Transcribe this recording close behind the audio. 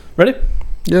Ready?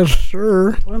 Yes,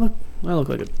 sir. I look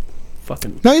like a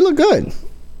fucking... No, you look good.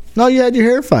 No, you had your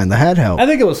hair fine. The hat helped. I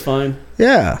think it was fine.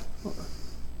 Yeah.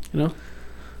 You know?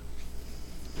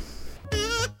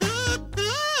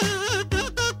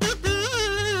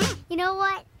 You know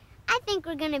what? I think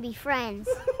we're gonna be friends.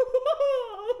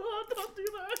 Don't do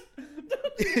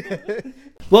that.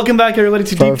 Welcome back, everybody,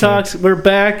 to Deep Talks. We're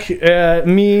back.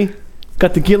 Me,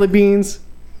 got the Gilly Beans.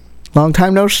 Long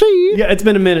time no see. Yeah, it's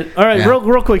been a minute. All right,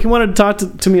 real quick. You wanted to talk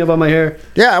to me about my hair?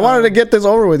 Yeah, I wanted to get this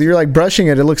over with. You're like brushing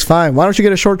it. It looks fine. Why don't you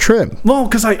get a short trim? Well,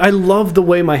 because I love the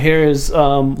way my hair is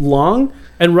long.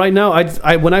 And right now,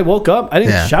 I when I woke up, I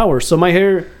didn't shower. So my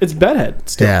hair, it's bedhead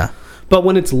still. Yeah. But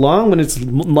when it's long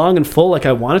and full like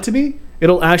I want it to be,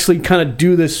 it'll actually kind of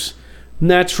do this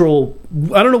natural...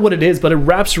 I don't know what it is, but it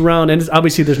wraps around. And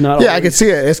obviously, there's not... Yeah, I can see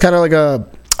it. It's kind of like a...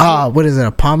 what is it?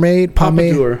 A pomade?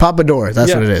 Pompadour.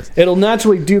 That's what it is. It'll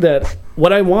naturally do that.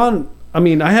 What I want... I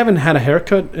mean, I haven't had a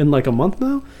haircut in like a month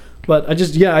now. But I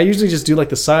usually just do like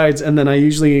the sides. And then I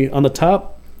usually, on the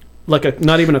top, like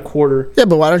not even a quarter. Yeah,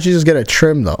 but why don't you just get a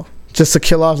trim, though? Just to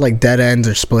kill off like dead ends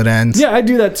or split ends. Yeah, I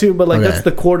do that too, but like that's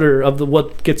the quarter of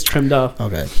what gets trimmed off.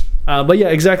 Okay. But yeah,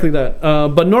 exactly that.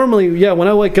 But normally, yeah, when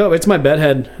I wake up, it's my bed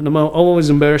head, and I'm always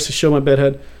embarrassed to show my bed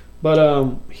head.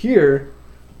 But here,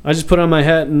 I just put on my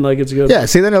hat and like it's good. Yeah,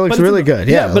 see, then it looks really good.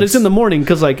 Yeah, but it's in the morning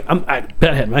because like I'm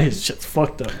bed head, my shit's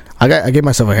fucked up. I gave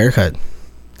myself a haircut.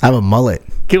 I have a mullet.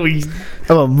 Can we? I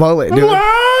have a mullet, dude. Look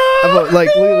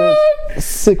at this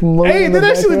sick mullet. Hey, that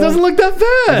actually doesn't look that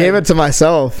bad. I gave it to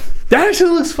myself. That actually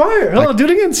looks fire. Hold on, do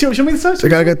it again. Show me the size. I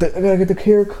gotta get the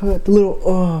haircut. The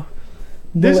little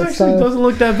this actually doesn't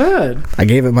look that bad. I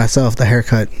gave it myself, the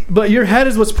haircut. But your head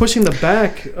is what's pushing the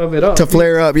back of it up to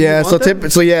flare up. Yeah. So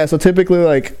typically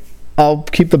like I'll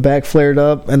keep the back flared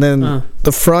up and then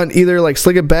the front either like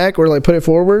slick it back or like put it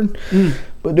forward.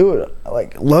 But dude, I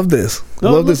like love this.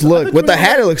 Love this look. With the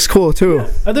hat, it looks cool too. Yeah.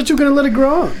 I thought you were gonna let it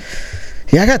grow on.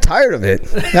 Yeah, I got tired of it.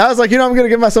 I was like, I'm going to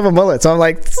give myself a mullet. So I'm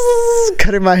like,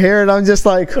 cutting my hair, and I'm just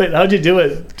like... Wait, how'd you do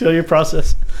it? Tell your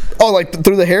process. Oh, like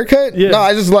through the haircut? Yeah. No,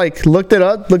 I just like looked it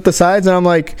up, looked the sides, and I'm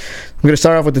like, I'm going to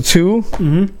start off with the 2,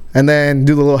 and then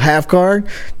do the little half guard,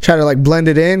 try to like blend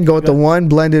it in, go with the 1,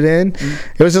 blend it in.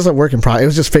 It was just a work in progress. It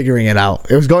was just figuring it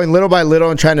out. It was going little by little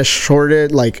and trying to short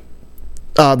it, like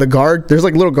the guard. There's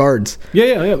like little guards.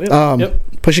 Yeah.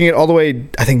 Pushing it all the way,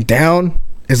 I think, down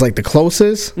is like the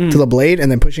closest to the blade, and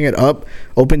then pushing it up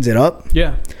opens it up.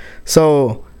 Yeah.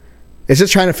 So it's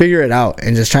just trying to figure it out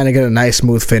and just trying to get a nice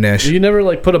smooth finish. You never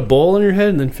like put a bowl on your head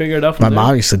and then figure it out from My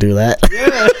mom used to do that.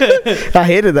 Yeah. I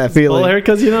hated that feeling. Bowl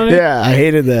haircuts, you know what I mean? Yeah, I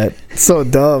hated that. So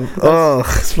dumb.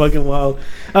 It's fucking wild.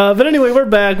 But anyway, we're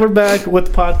back with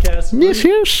the podcast.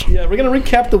 Yes. Yeah, we're going to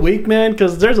recap the week, man,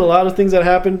 because there's a lot of things that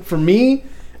happened for me.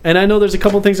 And I know there's a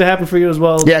couple things that happen for you as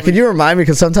well. Yeah, can you remind me?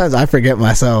 Because sometimes I forget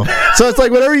myself. So it's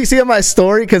like whatever you see on my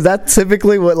story, because that's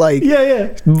typically what like...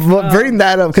 Yeah. Bring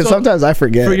that up, because sometimes I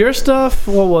forget. For your stuff,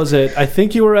 what was it? I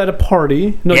think you were at a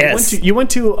party. No, yes. You went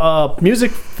to a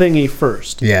music thingy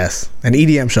first. Yes, an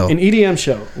EDM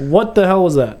show. What the hell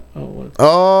was that?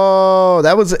 Oh,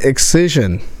 that was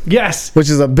Excision. Yes.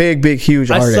 Which is a big, huge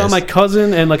artist. I saw my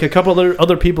cousin and like a couple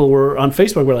other people were on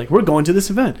Facebook. We're like, we're going to this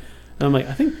event. And I'm like,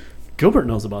 I think... Gilbert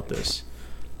knows about this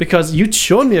because you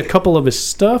showed me a couple of his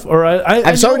stuff, or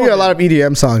I've shown you a lot of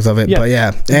EDM songs of it, but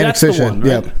yeah, and Excision,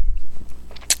 right? Yeah,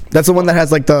 that's the one that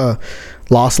has like the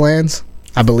Lost Lands,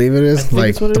 I believe it is,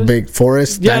 like the big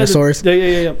forest dinosaurs.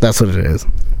 Yeah. That's what it is.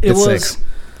 It was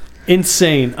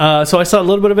insane. So I saw a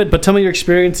little bit of it, but tell me your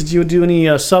experience. Did you do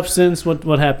any substance?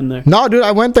 What happened there? No, dude,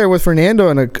 I went there with Fernando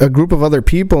and a group of other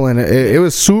people, and it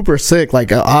was super sick.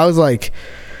 Like I was like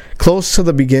close to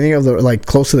the beginning of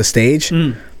close to the stage,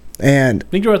 and I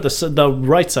think you're at the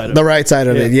right side of it. The right side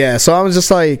of it, yeah. So I was just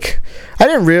like, I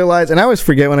didn't realize, and I always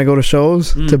forget when I go to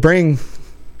shows to bring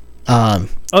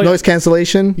noise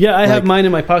cancellation. Yeah, I have mine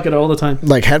in my pocket all the time.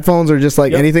 Like headphones or just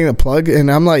like anything to plug, and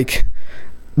I'm like,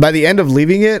 by the end of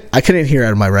leaving it, I couldn't hear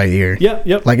out of my right ear.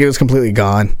 Yep. Like it was completely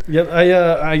gone. Yep.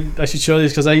 I should show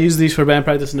these because I use these for band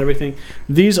practice and everything.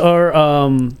 These are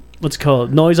what's it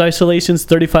called? Noise isolations,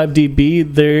 35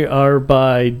 dB. They are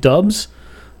by Dubs.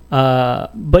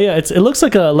 But yeah, it looks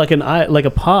like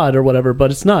a pod or whatever, but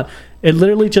it's not. It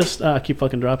literally just I keep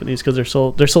fucking dropping these because they're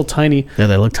so tiny. Yeah,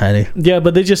 they look tiny. Yeah,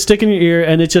 but they just stick in your ear,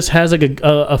 and it just has like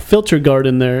a filter guard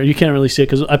in there. You can't really see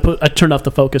it because I turned off the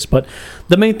focus. But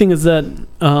the main thing is that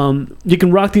you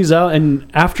can rock these out, and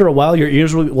after a while, your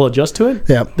ears will adjust to it.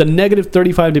 Yeah. The negative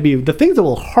 35 dB, the things that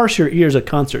will harsh your ears at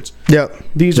concerts. Yep.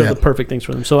 These are the perfect things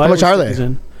for them. So how much are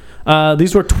they?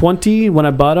 These were $20 when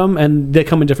I bought them, and they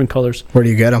come in different colors. Where do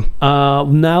you get them?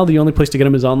 Now the only place to get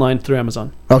them is online through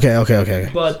Amazon. Okay.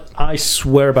 But I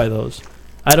swear by those.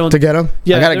 I don't to get them.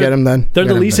 Yeah, I gotta get them then. They're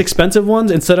the least expensive ones.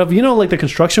 Instead of like the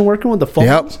construction worker one, the foam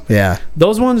ones. Yeah.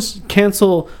 Those ones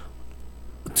cancel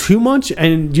too much,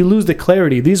 and you lose the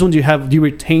clarity. These ones you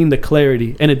retain the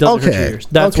clarity, and it doesn't hurt your ears.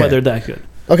 That's why they're that good.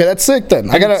 Okay, that's sick then.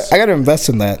 I gotta invest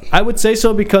in that. I would say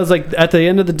so because like at the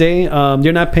end of the day,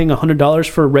 you're not paying $100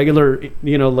 for regular,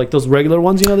 like those regular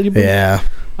ones, that you buy. Yeah.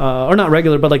 Or not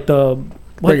regular, but like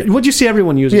what you see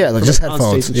everyone using. Yeah, like just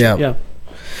headphones. Yeah.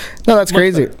 No, that's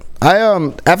crazy. I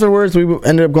afterwards we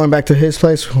ended up going back to his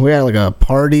place. We had like a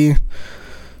party,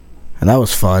 and that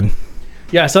was fun.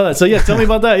 Yeah, I saw that. So yeah, tell me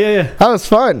about that. Yeah. That was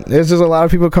fun. There's just a lot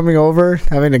of people coming over,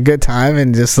 having a good time,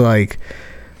 and just like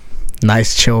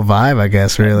nice chill vibe, I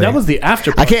guess. Really, that was the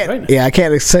after party. I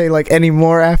can't say like any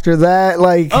more after that.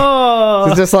 Like,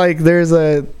 it's just like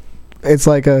it's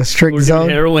like a strict zone.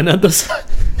 Heroin at the side.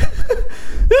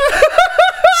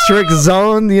 Strict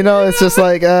zone, it's just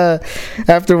like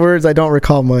afterwards I don't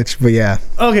recall much, but yeah.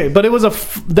 Okay, but it was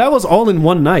that was all in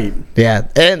one night. Yeah,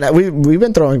 and we've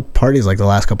been throwing parties like the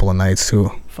last couple of nights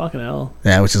too. Fucking hell.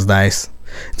 Yeah, which is nice.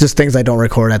 Just things I don't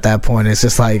record at that point. It's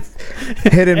just like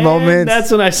hidden moments.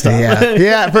 That's when I stop.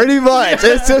 Yeah, pretty much.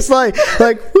 It's just like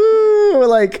woo,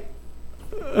 like.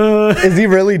 Is he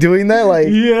really doing that? Like,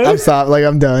 yeah. I'm stopped. Like,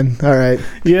 I'm done. All right.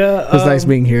 Yeah. It was nice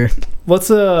being here. What's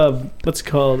it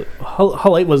called?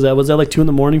 How late was that? Was that like 2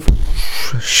 a.m?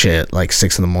 Shit, like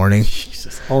 6 a.m.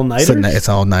 Jesus, all nighters. It's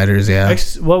all nighters. Yeah.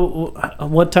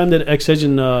 What time did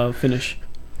Excision finish?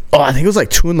 Oh, I think it was like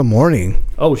 2 a.m.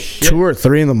 Oh shit. 2 or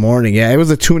 3 a.m. Yeah, it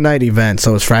was a 2-night event,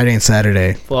 so it was Friday and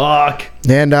Saturday. Fuck.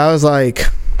 And I was like,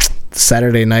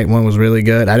 Saturday night one was really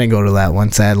good. I didn't go to that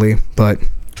one, sadly, but.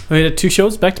 We had 2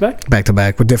 shows back to back? Back to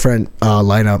back with different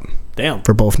lineup. Damn.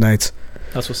 For both nights.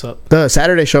 That's what's up. The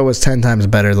Saturday show was 10 times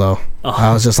better, though.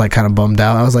 I was just like kind of bummed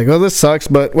out. I was like, oh, this sucks,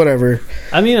 but whatever.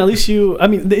 I mean, at least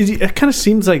it kind of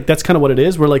seems like that's kind of what it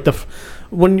is. Where like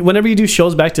whenever you do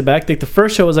shows back to back, like the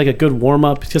first show is like a good warm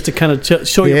up just to kind of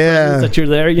show your presence that you're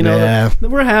there. That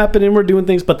we're happening, we're doing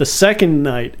things. But the second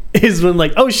night is when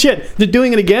like, oh shit, they're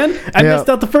doing it again. I missed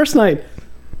out the first night.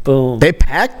 Boom. They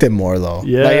packed it more though.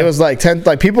 Yeah. Like it was like 10.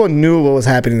 Like people knew what was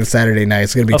happening the Saturday night.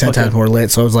 It's gonna be 10 times more lit.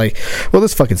 So I was like, well,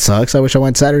 this fucking sucks. I wish I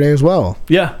went Saturday as well.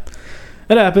 Yeah,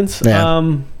 it happens.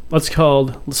 Yeah. What's it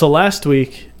called? So last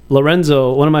week,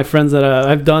 Lorenzo, one of my friends that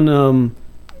I've done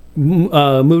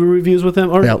movie reviews with him,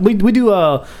 or we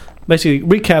do basically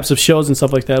recaps of shows and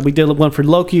stuff like that. We did one for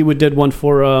Loki. We did one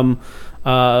for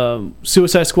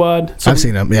Suicide Squad. So I've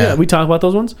seen them. Yeah, we talk about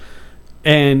those ones.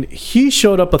 And he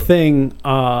showed up a thing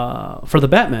for the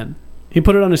Batman. He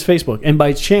put it on his Facebook, and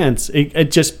by chance, it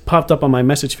just popped up on my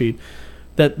message feed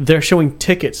that they're showing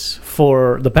tickets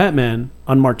for the Batman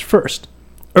on March 1st.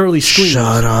 Early screenings.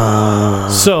 Shut up.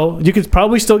 So you could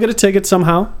probably still get a ticket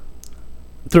somehow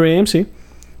through AMC.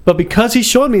 But because he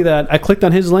showed me that, I clicked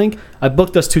on his link. I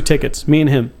booked us 2 tickets, me and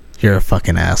him. You're a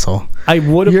fucking asshole. I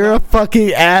would have. You're a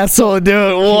fucking asshole,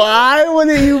 dude. Why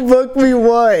wouldn't you book me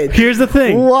one? Here's the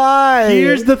thing. Why?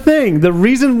 Here's the thing. The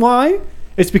reason why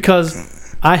is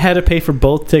because I had to pay for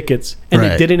both tickets, and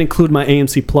it didn't include my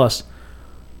AMC Plus.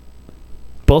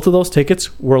 Both of those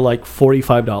tickets were like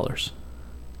 $45.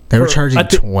 They were charging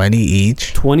 20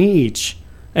 each. 20 each,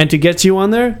 and to get you on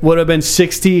there would have been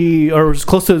 60 or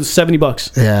close to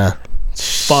 $70. Yeah.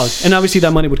 Fuck. And obviously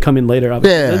that money would come in later.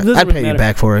 Obviously. Yeah, I'd pay you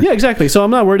back for it. Yeah, exactly. So I'm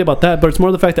not worried about that, but it's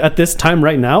more the fact that at this time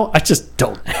right now, I just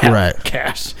don't have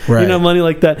cash. Right. Money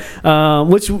like that.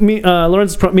 Which me and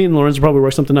Lorenz probably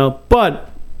work something out.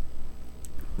 But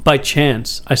by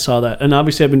chance, I saw that. And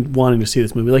obviously I've been wanting to see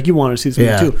this movie. Like you wanted to see this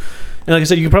movie too. And like I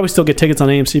said, you can probably still get tickets on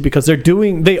AMC because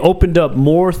they opened up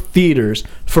more theaters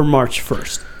for March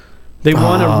 1st. They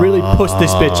want to really push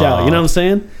this bitch out. You know what I'm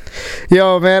saying?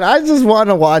 Yo, man, I just want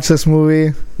to watch this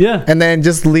movie. Yeah. And then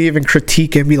just leave and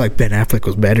critique and be like, Ben Affleck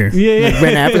was better. Yeah. Like,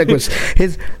 Ben Affleck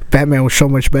his Batman was so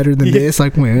much better than this.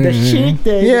 Like, the shit,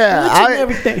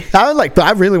 everything. I was like, but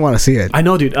I really want to see it. I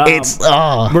know, dude.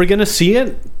 We're going to see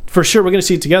it. For sure, we're going to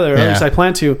see it together. At least I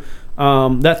plan to.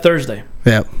 That Thursday.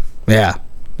 Yeah.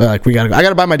 Like I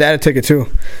gotta buy my dad a ticket too.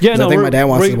 Yeah, no, I think my dad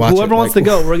wants to watch it. Whoever wants to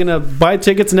go, we're gonna buy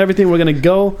tickets and everything. We're gonna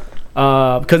go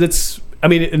because it's. I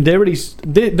mean,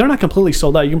 they're not completely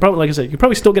sold out. You can probably, like I said, you can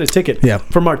probably still get a ticket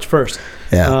for March 1st.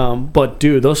 Yeah. But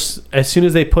dude, those as soon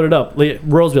as they put it up,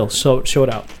 Roseville show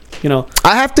it out.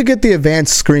 I have to get the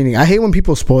advanced screening. I hate when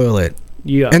people spoil it.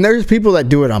 Yeah. And there's people that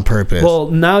do it on purpose. Well,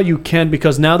 now you can,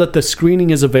 because now that the screening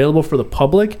is available for the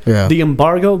public, the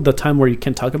embargo, the time where you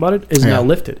can talk about it, is now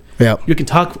lifted. Yeah. You can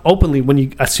talk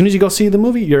openly as soon as you go see the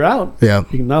movie, you're out. Yeah.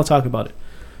 You can now talk about it.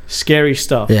 Scary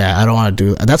stuff. Yeah, I don't want to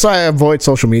do that. That's why I avoid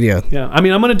social media. Yeah, I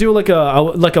mean, I'm gonna do like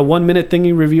a 1 minute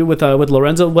thingy review with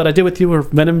Lorenzo. What I did with you were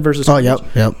Venom versus. Oh, yep.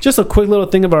 Just a quick little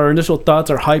thing of our initial thoughts,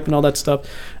 our hype, and all that stuff.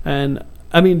 And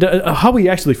I mean, how we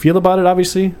actually feel about it.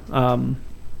 Obviously,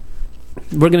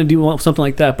 we're gonna do something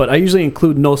like that. But I usually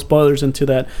include no spoilers into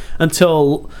that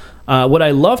until what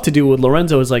I love to do with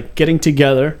Lorenzo is like getting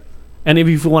together. And if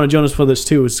you want to join us for this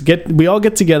too, is we all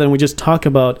get together and we just talk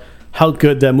about how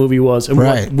good that movie was and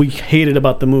what we hated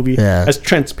about the movie as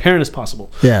transparent as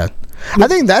possible. Yeah. I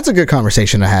think that's a good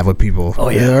conversation to have with people. Oh,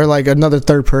 yeah. Or like another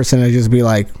third person to just be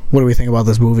like, what do we think about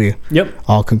this movie? Yep.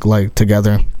 All like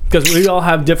together. Because we all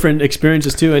have different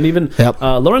experiences too. And even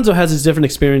Lorenzo has his different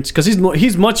experience because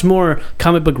he's much more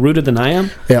comic book rooted than I am.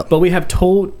 Yep. But we have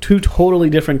two totally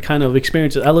different kind of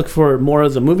experiences. I look for it more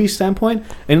as a movie standpoint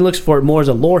and he looks for it more as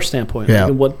a lore standpoint. Yeah.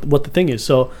 Like what the thing is.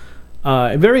 So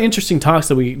very interesting talks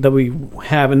that we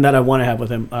have and that I want to have with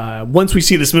him. Once we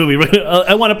see this movie,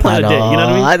 I want to plan a day. You know what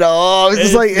I mean? I know. It's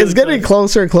just like it's getting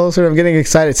closer and closer. I'm getting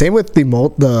excited. Same with the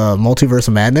Multiverse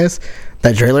of Madness.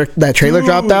 That trailer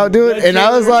dropped out, dude, and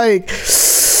I was like,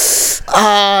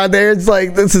 there's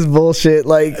like this is bullshit.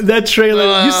 Like that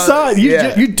trailer, you saw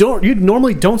it. You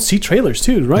normally don't see trailers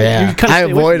too, right? Yeah, I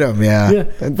avoid them. Yeah.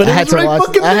 But I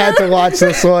had to watch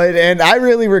this one, and I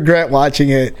really regret watching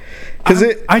it.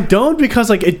 I don't because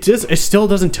like it still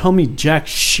doesn't tell me jack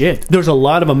shit. There's a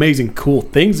lot of amazing cool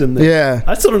things in there. Yeah,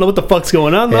 I still don't know what the fuck's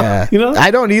going on though. Yeah. You know,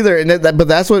 I don't either, and but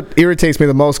that's what irritates me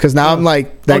the most because now I'm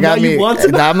like that got me.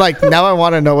 Now I'm like now I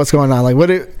want to know what's going on.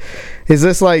 Like is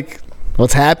this like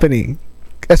what's happening?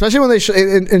 Especially when they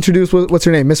introduced what's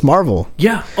her name, Miss Marvel.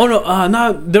 Yeah. Oh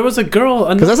no, there was a girl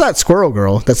because that's not Squirrel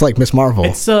Girl. That's like Miss Marvel.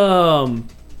 It's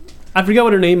I forget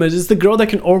what her name is. It's the girl that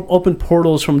can open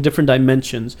portals from different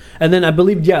dimensions. And then I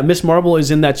believe, Miss Marvel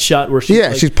is in that shot where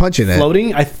she's punching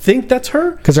floating. I think that's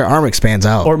her. Because her arm expands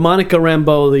out. Or Monica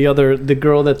Rambeau, the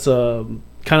girl that's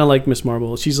kind of like Miss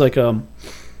Marvel. She's like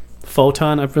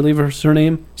Photon, I believe is her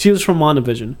name. She was from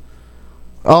WandaVision.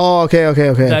 Oh, okay.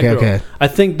 I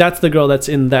think that's the girl that's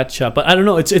in that shot. But I don't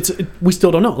know. We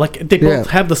still don't know. Like they both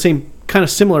have the same kind of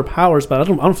similar powers, but I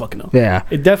don't fucking know. Yeah,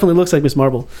 it definitely looks like Miss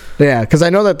Marvel. Yeah, because I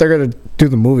know that they're gonna do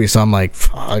the movie, so I'm like,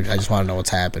 fuck, I just want to know what's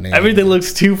happening. Everything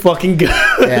looks too fucking good.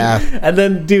 Yeah, and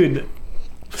then, dude,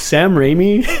 Sam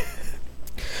Raimi,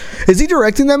 is he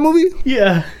directing that movie?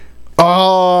 Yeah.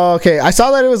 Oh, okay. I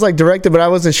saw that it was like directed, but I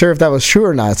wasn't sure if that was true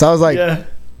or not. So I was like,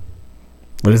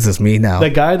 what does this mean now? The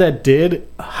guy that did,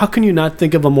 how can you not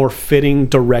think of a more fitting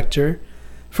director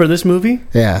for this movie?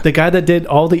 Yeah. The guy that did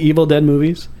all the Evil Dead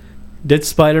movies, did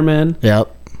Spider-Man.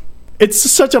 Yep. It's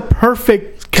such a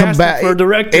perfect casting for a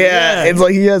director. Yeah, it's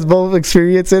like he has both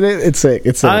experience in it. It's sick.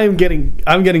 I'm getting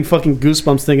fucking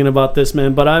goosebumps thinking about this,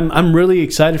 man. But I'm really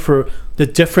excited for the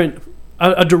different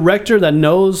a director that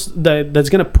knows that's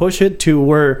gonna push it to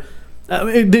where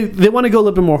they want to go a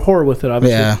little bit more horror with it,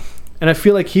 obviously. Yeah. And I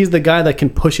feel like he's the guy that can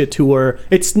push it to where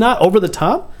it's not over the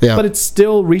top, but it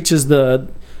still reaches the,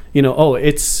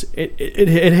 it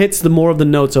hits the more of the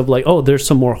notes of like, there's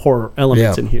some more horror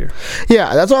elements in here.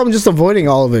 Yeah, that's why I'm just avoiding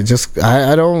all of it. Just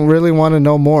I don't really want to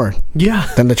know more.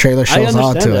 Yeah. Than the trailer shows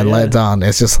on to and lets on.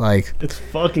 It's just like it's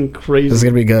fucking crazy. This is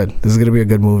gonna be good. This is gonna be a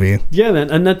good movie. Yeah, man,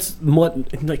 and that's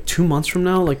like 2 months from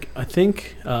now. Like I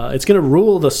think it's gonna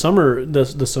rule the summer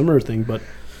thing, but.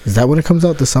 Is that when it comes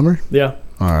out this summer? Yeah.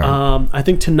 All right. I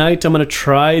think tonight I'm going to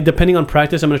try, depending on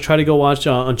practice, I'm going to try to go watch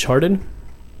Uncharted.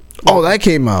 Oh, that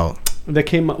came out.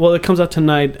 Well, it comes out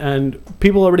tonight, and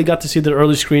people already got to see the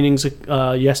early screenings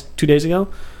 2 days ago.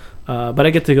 But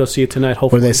I get to go see it tonight,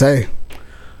 hopefully. What did they say?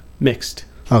 Mixed.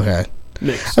 Okay.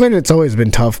 Mixed. I mean, it's always been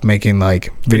tough making,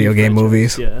 like, video game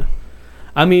movies. Yeah.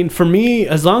 I mean, for me,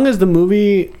 as long as the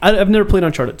movie... I've never played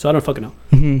Uncharted, so I don't fucking know.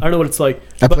 Mm-hmm. I don't know what it's like.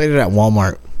 I played it at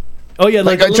Walmart. Oh, yeah.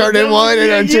 Like Uncharted 1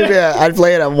 and Uncharted. Yeah. I'd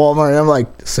play it at Walmart, and I'm like,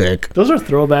 sick. Those are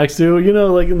throwbacks, dude. You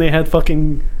know, like, when they had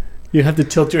fucking... You have to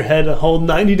tilt your head a whole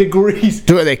 90 degrees.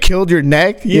 Dude, they killed your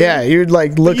neck? Yeah, you'd,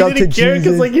 like, look up to Jesus.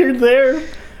 Because, like, you're there.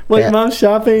 Like, mom's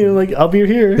shopping, and, like, I'll be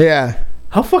here. Yeah.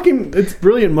 How fucking... It's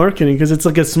brilliant marketing, because it's,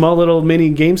 like, a small little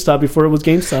mini GameStop before it was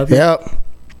GameStop. Yep.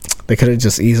 They could have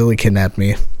just easily kidnapped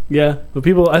me. Yeah, but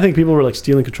I think people were, like,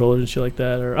 stealing controllers and shit like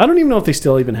that. Or I don't even know if they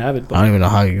still even have it. But I don't even know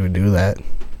how you would do that.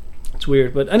 It's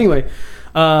weird, but anyway,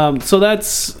 so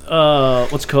that's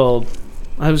what's called.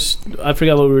 I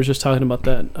forgot what we were just talking about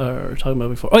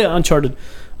before. Oh yeah, Uncharted.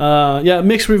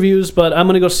 Mixed reviews, but I'm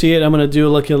gonna go see it. I'm gonna do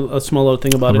like a small little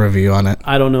thing about a review on it.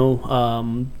 I don't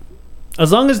know.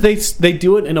 As long as they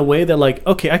do it in a way that like,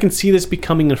 okay, I can see this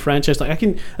becoming a franchise. Like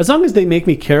as long as they make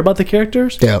me care about the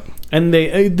characters. Yeah. And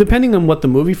they, depending on what the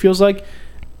movie feels like,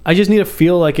 I just need to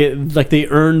feel like they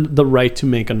earned the right to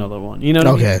make another one. You know what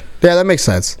I mean? Okay. Yeah, that makes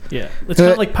sense. Yeah. It's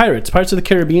kind of like Pirates. Pirates of the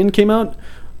Caribbean came out.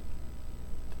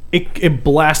 It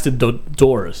blasted the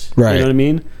doors. Right. You know what I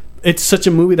mean? It's such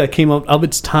a movie that came out of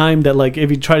its time that like if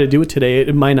you try to do it today,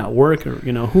 it might not work, or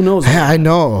who knows. Yeah, I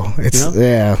know. It's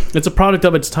a product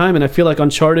of its time, and I feel like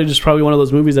Uncharted is probably one of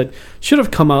those movies that should have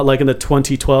come out like in the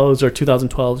 2012s or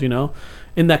 2012s,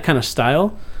 in that kind of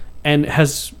style, and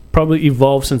has probably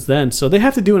evolved since then. So they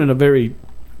have to do it in a very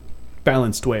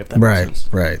balanced way, if that makes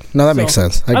sense. Right. No, that makes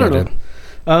sense. I get it.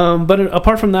 But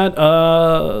apart from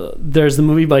that, there's the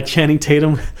movie by Channing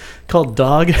Tatum called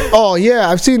Dog. Oh yeah,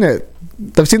 I've seen it.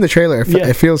 I've seen the trailer.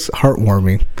 It feels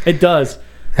heartwarming. It does.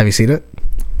 Have you seen it?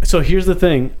 So here's the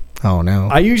thing. Oh no.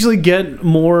 I usually get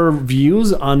more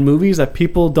views on movies that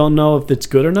people don't know if it's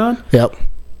good or not. Yep.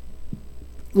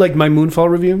 Like my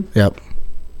Moonfall review. Yep.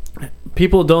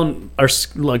 People are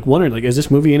like wondering like, is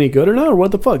this movie any good or not, or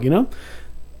what the fuck,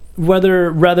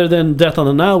 rather than Death on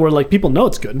the Nile, where like people know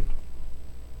it's good,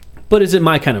 but is it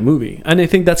my kind of movie? And I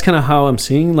think that's kind of how I'm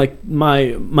seeing like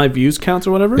my views counts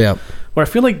or whatever. Yeah. Where I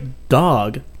feel like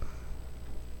Dog,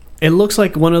 it looks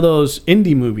like one of those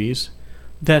indie movies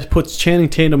that puts Channing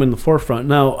Tatum in the forefront.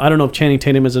 Now, I don't know if Channing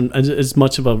Tatum is as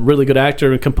much of a really good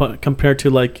actor compared to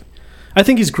like, I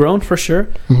think he's grown for sure,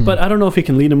 but I don't know if he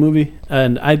can lead a movie.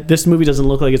 And this movie doesn't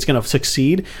look like it's going to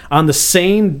succeed on the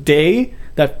same day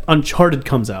that Uncharted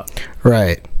comes out.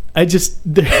 Right.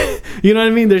 You know what I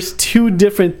mean? There's two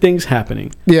different things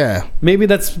happening. Yeah. Maybe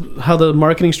that's how the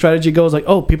marketing strategy goes. Like,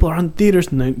 oh, people are on theaters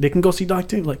and they can go see Dog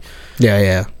too. Like,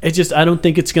 yeah. I don't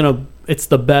think it's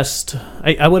the best.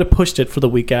 I would have pushed it for the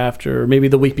week after, or maybe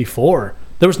the week before.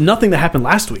 There was nothing that happened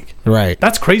last week. Right.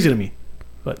 That's crazy to me.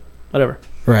 But whatever.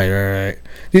 Right.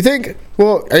 Do you think?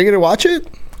 Well, are you gonna watch it?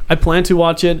 I plan to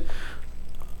watch it.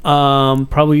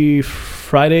 Probably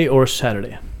Friday or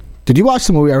Saturday. Did you watch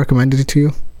the movie I recommended it to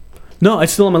you? No,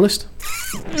 it's still on my list.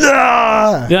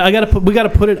 Yeah, we gotta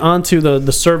put it onto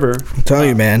the server. I'm telling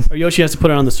you, man. Or Yoshi has to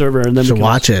put it on the server, and then you should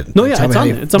watch it. No, yeah,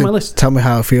 it's on my list. Tell me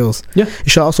how it feels. Yeah, you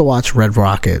should also watch Red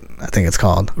Rocket. I think it's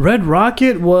called. Red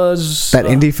Rocket was that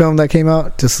indie film that came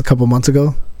out just a couple months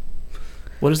ago.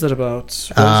 What is that about?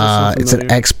 It's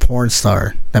an ex-porn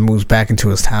star that moves back into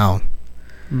his town.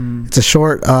 It's a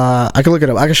short. I can look it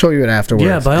up. I can show you it afterwards.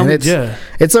 Yeah, by all means.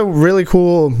 It's a really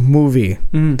cool movie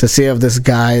to see of this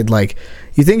guy. Like,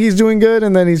 you think he's doing good,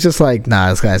 and then he's just like, nah,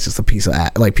 this guy's just a piece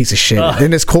of shit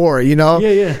in his core,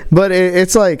 Yeah. But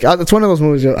it's like it's one of those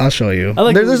movies. I'll show you.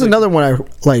 There's another one I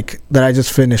like that I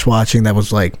just finished watching that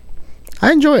was like,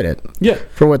 I enjoyed it. Yeah,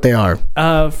 for what they are.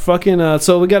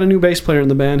 So we got a new bass player in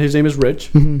the band. His name is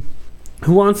Rich.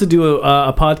 Who wants to do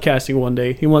a podcasting one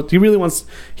day. He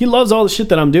loves all the shit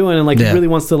that I'm doing, and he really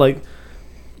wants to like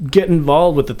get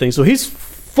involved with the thing. So he's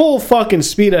full fucking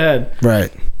speed ahead.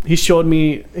 Right. He showed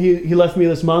me, he left me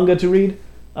this manga to read,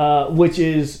 which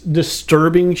is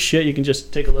disturbing shit. You can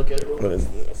just take a look at it real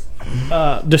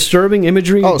quick. Disturbing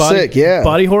imagery,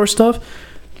 body horror stuff.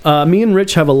 Me and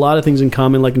Rich have a lot of things in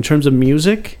common, like in terms of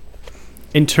music,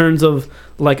 in terms of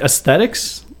like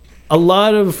aesthetics, a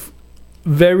lot of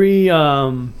very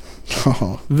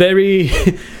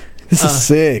this is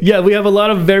sick. Yeah, we have a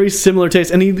lot of very similar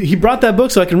tastes, and he brought that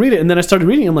book so I can read it, and then I started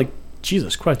reading it. I'm like,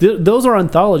 Jesus Christ, those are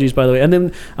anthologies, by the way. And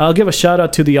then I'll give a shout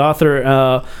out to the author,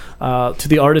 to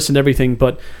the artist and everything.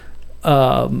 But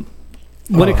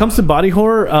when it comes to body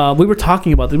horror, we were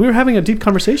talking about this. We were having a deep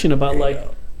conversation about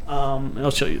I'll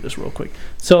show you this real quick.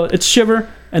 So it's Shiver,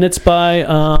 and it's by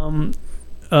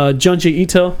Junji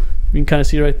Ito. You can kind of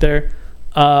see it right there.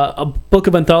 A book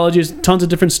of anthologies, tons of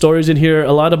different stories in here,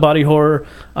 a lot of body horror,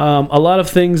 a lot of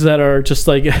things that are just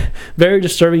like very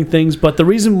disturbing things. But the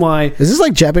reason why is this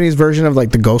like Japanese version of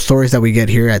like the ghost stories that we get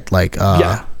here at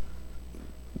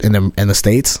in the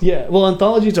States? Yeah, well,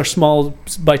 anthologies are small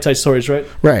bite-sized stories, right?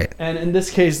 Right. And in this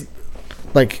case,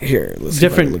 like here, let's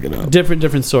different look it up.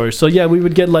 different stories. So yeah, we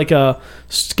would get like a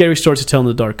scary stories to tell in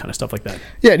the dark kind of stuff like that.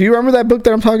 Yeah, do you remember that book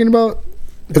that I'm talking about?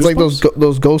 It's like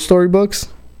those ghost story books.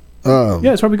 Yeah,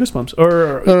 it's probably Goosebumps.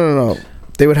 Or no.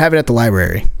 They would have it at the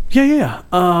library. Yeah.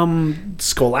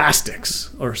 Scholastics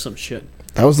or some shit.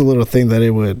 That was the little thing that it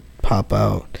would pop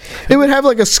out. It would have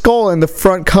like a skull in the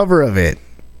front cover of it.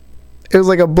 It was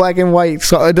like a black and white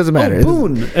skull. It doesn't matter.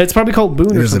 Boone. It's probably called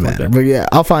Boone or something like that. But yeah,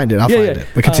 I'll find it. I'll find it.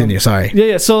 But continue. Sorry.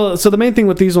 Yeah. So the main thing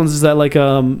with these ones is that like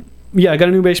I got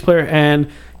a new bass player, and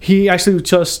he actually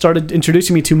just started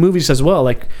introducing me to movies as well.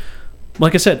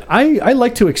 Like I said, I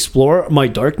like to explore my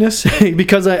darkness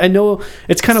because I know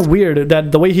it's kind of weird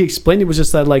that the way he explained it was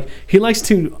just that like he likes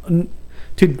to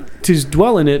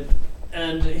dwell in it,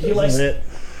 and he likes it.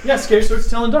 Yeah, scary stories to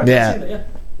tell in the dark. Yeah.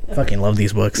 Fucking love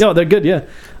these books. Yeah, they're good. Yeah,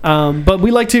 but we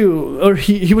like to, or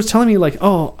he was telling me like,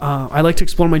 I like to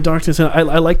explore my darkness, and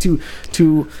I like to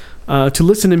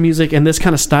listen to music in this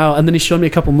kind of style. And then he showed me a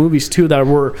couple movies too that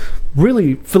were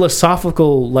really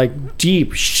philosophical, like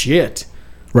deep shit.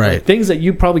 Right. Like, things that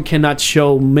you probably cannot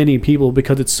show many people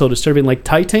because it's so disturbing. Like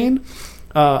Titan,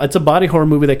 it's a body horror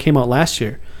movie that came out last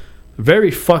year.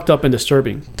 Very fucked up and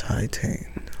disturbing. Titan.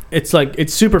 It's like,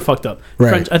 it's super fucked up. Right.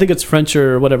 French, I think it's French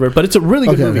or whatever, but it's a really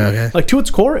good movie. Okay. Like, to its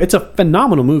core, it's a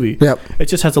phenomenal movie. Yep. It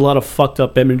just has a lot of fucked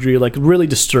up imagery, like really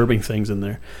disturbing things in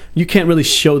there. You can't really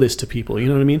show this to people, you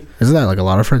know what I mean? Isn't that like a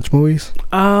lot of French movies?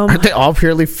 Aren't they all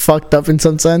purely fucked up in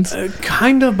some sense?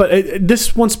 Kind of, but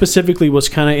this one specifically was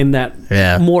kind of in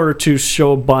that more to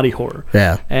show body horror.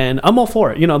 Yeah. And I'm all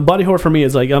for it. You know, body horror for me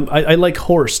is like, I like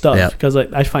horror stuff because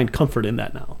I find comfort in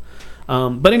that now.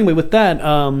 But anyway, with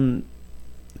that,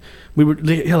 we were,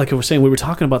 like I was saying, we were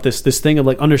talking about this thing of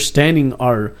like understanding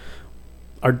our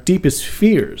deepest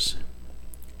fears,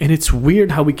 and it's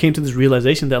weird how we came to this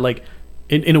realization that like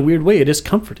in a weird way it is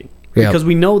comforting because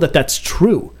we know that that's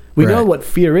true. We know what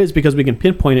fear is because we can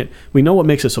pinpoint it. We know what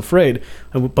makes us afraid,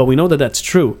 but we know that that's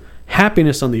true.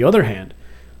 Happiness, on the other hand,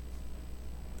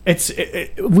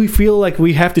 we feel like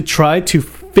we have to try to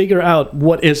figure out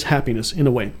what is happiness in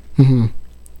a way,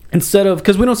 instead of,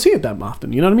 because we don't see it that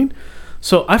often. You know what I mean?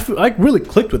 So I really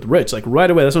clicked with Rich like right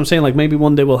away. That's what I'm saying. Like maybe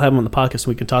one day we'll have him on the podcast so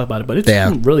we can talk about it. But it's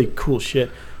some really cool shit.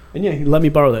 And yeah, he let me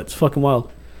borrow that. It's fucking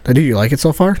wild. Do you like it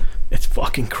so far? It's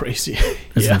fucking crazy.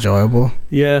 It's enjoyable.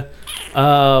 Yeah.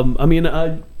 I mean,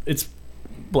 it's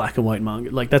black and white manga.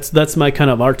 Like that's my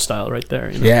kind of art style right there.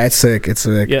 You know? Yeah, it's sick. It's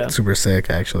sick. Yeah. Super sick,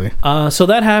 actually. So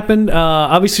that happened.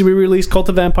 Obviously, we released Cult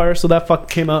of Vampires, so that fucking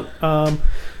came out.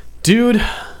 Dude,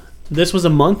 this was a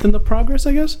month in the progress,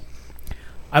 I guess.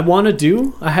 I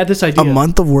had this idea. A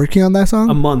month of working on that song?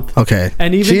 A month. Okay.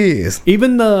 And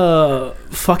even the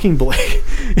fucking boy,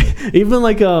 even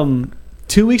like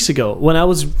 2 weeks ago when I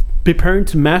was preparing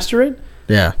to master it,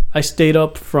 I stayed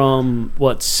up from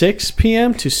 6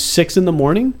 p.m. to 6 in the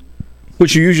morning,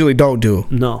 which you usually don't do.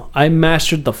 No, I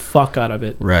mastered the fuck out of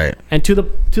it. Right. And to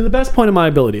the best point of my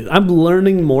ability. I'm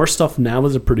learning more stuff now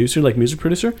as a producer, like music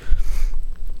producer.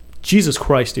 Jesus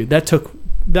Christ, dude,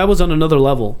 that was on another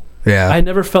level. Yeah. I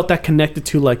never felt that connected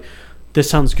to like, this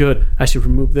sounds good, I should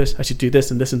remove this, I should do this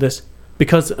and this and this.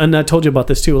 Because, and I told you about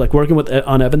this too, like working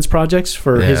on Evan's projects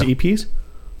for his EPs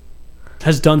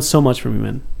has done so much for me,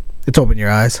 man. It's opened your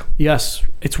eyes. Yes.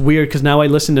 It's weird because now I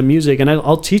listen to music, and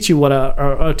I'll teach you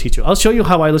I'll teach you. I'll show you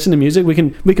how I listen to music. We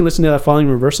can listen to that Falling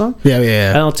in Reverse song. Yeah.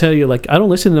 And I'll tell you, like, I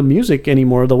don't listen to music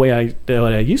anymore the way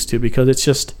I used to, because it's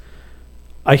just,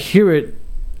 I hear it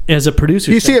as a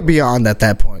producer. You see it beyond at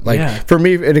that point. Like for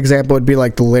me, an example would be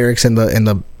like the lyrics and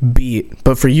the beat,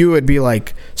 but for you it'd be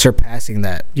like surpassing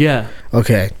that. Yeah.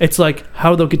 Okay. It's like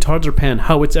how the guitars are panned,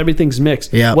 how everything's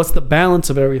mixed. Yeah. What's the balance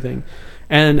of everything,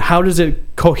 and how does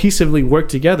it cohesively work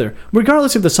together?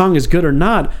 Regardless if the song is good or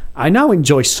not, I now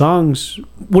enjoy songs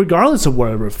regardless of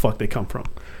wherever the fuck they come from.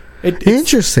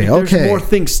 Interesting. There's more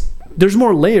things. There's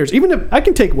more layers. Even if I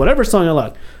can take whatever song I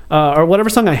like, or whatever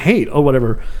song I hate, or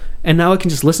whatever, and now I can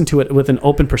just listen to it with an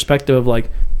open perspective of like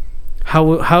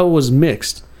how it was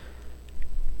mixed,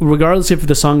 regardless if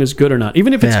the song is good or not.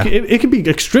 Even if it could be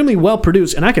extremely well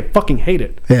produced, and I could fucking hate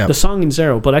it. Yeah. The song in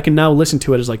zero, but I can now listen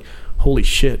to it as like, holy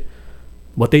shit,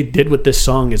 what they did with this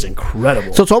song is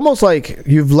incredible. So it's almost like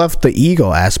you've left the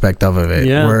ego aspect of it,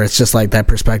 where it's just like that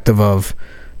perspective of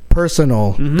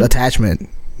personal attachment.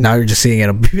 Now you're just seeing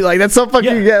it. Be like, that's so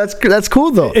fucking that's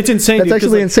cool though. It's insane. That's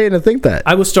actually insane to think that.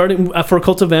 I was starting for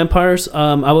Cult of Vampires.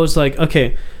 I was like,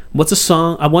 okay, what's a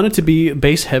song? I want it to be a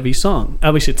bass heavy song.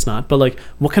 Obviously it's not, but like,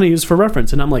 what can I use for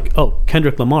reference? And I'm like, oh,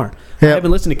 Kendrick Lamar. I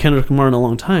haven't listened to Kendrick Lamar in a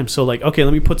long time, so like, okay,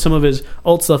 let me put some of his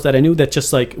old stuff that I knew that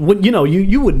just like,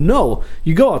 you would know.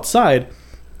 You go outside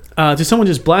to someone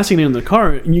just blasting it in the car,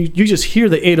 and you just hear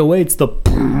the 808s,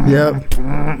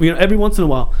 every once in a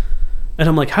while. And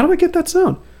I'm like, how do I get that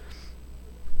sound?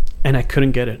 And I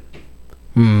couldn't get it.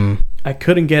 I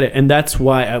couldn't get it. And that's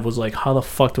why I was like, how the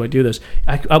fuck do I do this?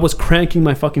 I was cranking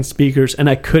my fucking speakers, and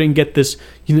I couldn't get this.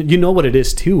 You know what it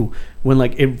is, too? When,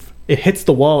 like, it hits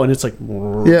the wall, and it's like...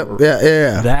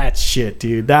 Yeah. That shit,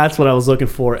 dude. That's what I was looking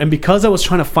for. And because I was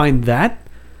trying to find that,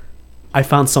 I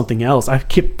found something else. I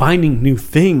kept finding new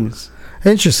things.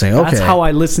 Interesting. Okay. That's how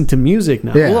I listen to music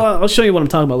now. Yeah. Well, I'll show you what I'm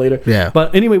talking about later. Yeah.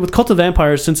 But anyway, with Cult of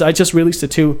Vampires, since I just released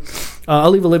it too,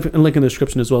 I'll leave a link in the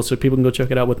description as well, so people can go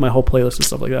check it out with my whole playlist and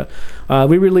stuff like that.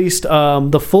 We released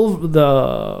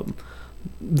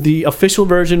the official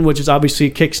version, which is obviously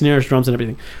kick, snares, drums, and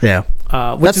everything. Yeah.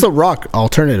 That's the rock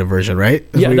alternative version, right?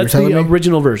 Yeah, that's the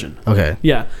original version. Okay.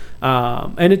 Yeah.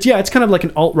 And it's kind of like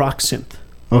an alt rock synth.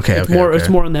 Okay. It's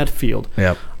more in that field.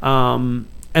 Yep.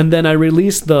 And then I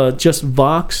released the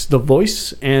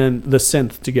voice and the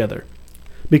synth together,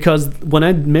 because when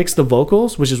I mixed the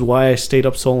vocals, which is why I stayed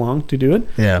up so long to do it.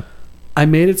 Yeah. I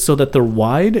made it so that they're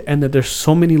wide and that there's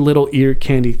so many little ear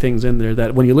candy things in there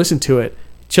that when you listen to it,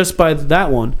 just by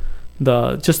that one,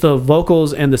 just the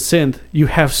vocals and the synth, you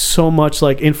have so much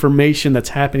like information that's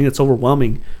happening that's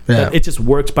overwhelming that it just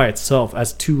works by itself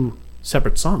as two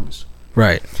separate songs.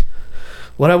 Right.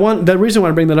 The reason why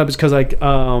I bring that up is because like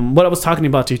what I was talking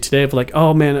about to you today of like,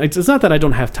 oh man, it's not that I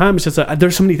don't have time, it's just that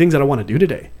there's so many things that I want to do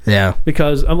today. Yeah.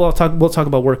 Because we'll talk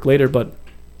about work later, but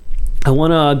I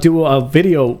want to do a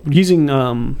video using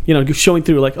showing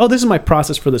through like, oh, this is my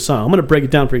process for the song. I'm going to break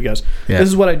it down for you guys. Yeah. This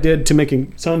is what I did to make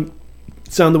it sound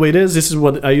the way it is. This is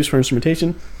what I use for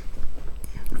instrumentation.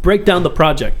 Break down the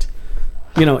project,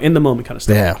 in the moment kind of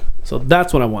stuff. Yeah. So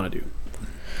that's what I want to do.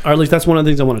 Or at least that's one of the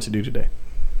things I wanted to do today.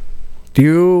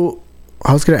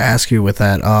 I was going to ask you with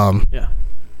that. Yeah.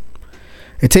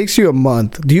 It takes you a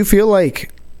month. Do you feel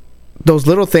like those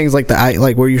little things like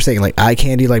like where you're saying like eye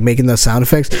candy, like making the sound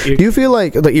effects, do you feel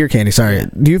like the ear candy, sorry,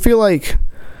 do you feel like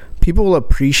people will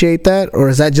appreciate that, or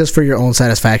is that just for your own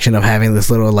satisfaction of having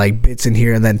this little like bits in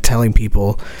here and then telling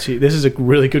people? See, this is a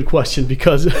really good question,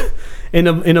 because in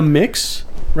a mix,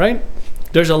 right,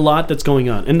 there's a lot that's going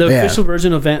on. In the official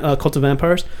version of Cult of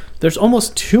Vampires, there's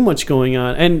almost too much going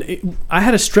on, and I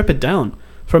had to strip it down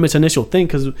from its initial thing,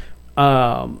 because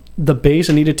the bass,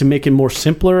 I needed to make it more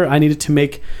simpler. I needed to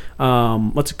make the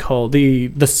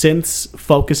synths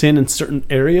focus in certain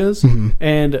areas. Mm-hmm.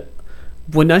 And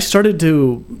when I started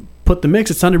to put the mix,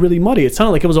 it sounded really muddy. It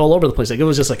sounded like it was all over the place. Like it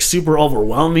was just like super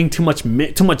overwhelming, too much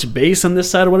bass on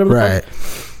this side or whatever. Right.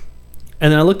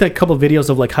 And then I looked at a couple of videos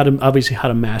of like how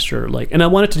to master, like, and I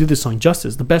wanted to do this song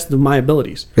justice, the best of my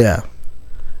abilities. Yeah.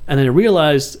 And then I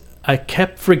realized I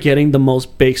kept forgetting the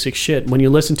most basic shit. When you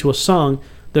listen to a song,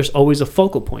 there's always a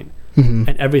focal point, and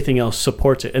everything else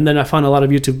supports it. And then I found a lot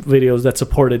of YouTube videos that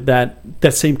supported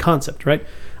that same concept, right?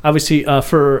 Obviously,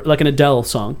 for like an Adele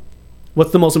song,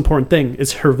 what's the most important thing?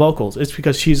 It's her vocals. It's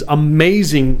because she's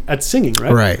amazing at singing,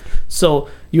 right? Right. So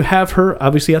you have her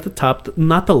obviously at the top,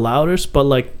 not the loudest, but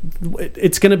like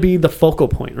it's going to be the focal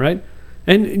point, right?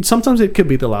 And sometimes it could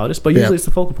be the loudest, but usually it's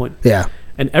the focal point. Yeah.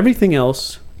 And everything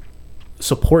else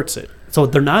supports it. So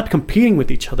they're not competing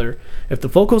with each other. If the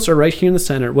vocals are right here in the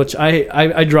center, which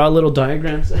I draw little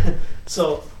diagrams.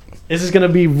 So this is going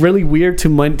to be really weird to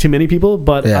many people,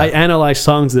 but I analyze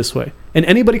songs this way. And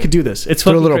anybody could do this. It's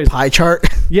fucking a little crazy. Pie chart.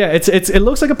 Yeah, it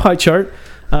looks like a pie chart.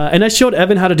 And I showed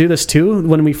Evan how to do this too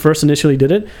when we first initially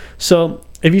did it. So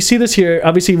if you see this here,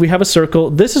 obviously we have a circle.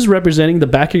 This is representing the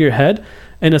back of your head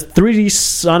and a 3D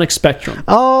sonic spectrum.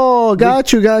 Oh,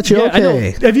 got you. Yeah, okay. I know.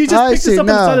 If you just pick this up on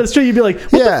the side of the street, you'd be like,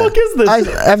 what the fuck is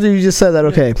this? After you just said that,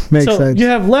 okay. Makes sense. You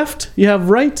have left, you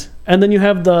have right, and then you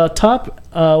have the top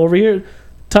over here,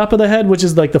 top of the head, which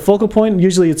is like the focal point.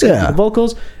 Usually it's the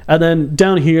vocals. And then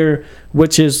down here,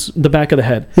 which is the back of the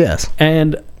head. Yes.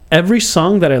 And every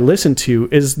song that I listen to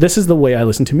this is the way I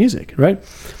listen to music, right?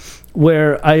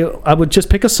 Where I would just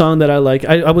pick a song that I like.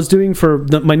 I was doing for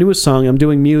my newest song, I'm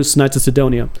doing Muse, Nights of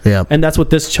Sidonia. Yeah. And that's what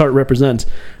this chart represents.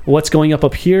 What's going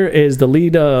up here is the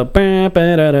lead, and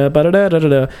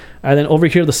then over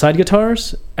here the side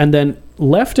guitars, and then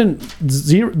left and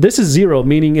zero. This is zero,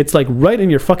 meaning it's like right in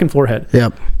your fucking forehead.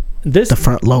 Yep. The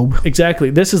front lobe. Exactly.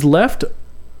 This is left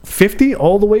 50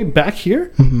 all the way back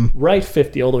here, right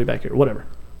 50 all the way back here, whatever.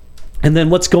 And then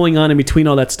what's going on in between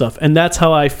all that stuff. And that's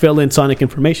how I fill in sonic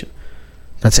information.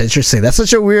 That's interesting. That's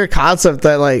such a weird concept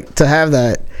that like to have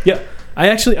that. Yeah. I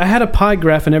had a pie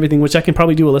graph and everything, which I can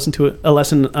probably do a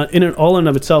lesson in it all in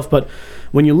of itself. But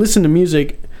when you listen to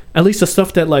music, at least the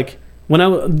stuff that like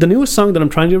the newest song that I'm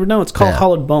trying to do right now, it's called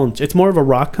Hollowed Bones. It's more of a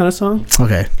rock kind of song.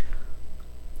 Okay.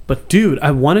 But dude,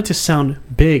 I wanted to sound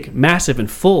big, massive,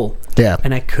 and full. Yeah.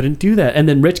 And I couldn't do that. And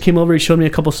then Rich came over. He showed me a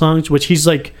couple songs, which he's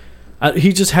like,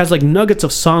 he just has like nuggets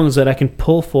of songs that I can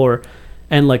pull for,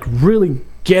 and like really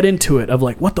get into it. Of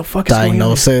like, what the fuck is going on?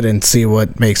 Diagnose it and see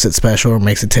what makes it special or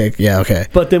makes it tick. Yeah, okay.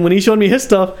 But then when he showed me his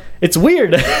stuff, it's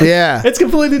weird. Yeah. It's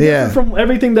completely different from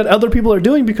everything that other people are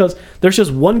doing, because there's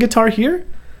just one guitar here,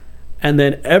 and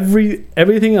then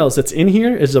everything else that's in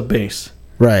here is a bass.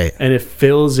 Right. And it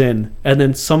fills in. And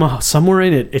then somehow, somewhere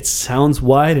in it, it sounds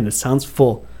wide and it sounds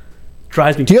full.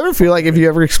 Drives me. Do you ever feel like if you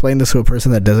ever explain this to a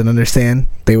person that doesn't understand,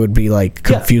 they would be like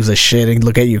confused as shit and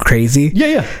look at you crazy?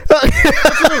 Yeah.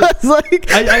 It's like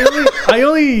I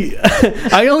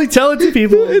only tell it to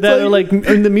people that are like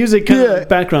in the music kind of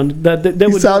background that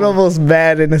would sound almost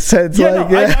mad in a sense. Yeah,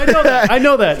 I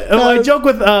know that. I joke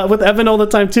with Evan all the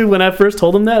time too. When I first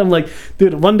told him that, I'm like,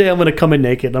 dude, one day I'm gonna come in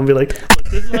naked. I'm be like, look,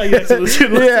 this is how you actually listen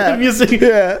to music.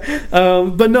 Yeah.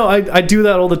 But no, I do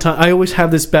that all the time. I always have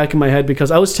this back in my head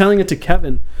because I was telling it to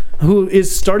Kevin, who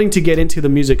is starting to get into the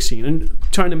music scene and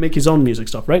trying to make his own music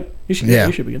stuff, right? You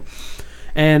should begin.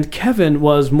 And Kevin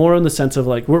was more in the sense of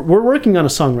like, we're working on a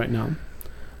song right now.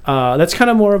 That's kind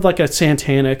of more of like a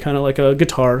Santana, kind of like a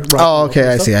guitar rock. Oh, okay,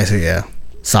 I see, yeah.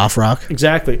 Soft rock.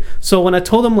 Exactly. So when I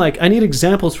told him like, I need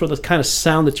examples for the kind of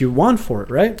sound that you want for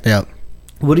it, right? Yeah.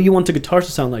 What do you want the guitars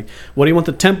to sound like? What do you want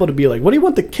the tempo to be like? What do you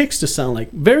want the kicks to sound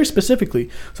like? Very specifically.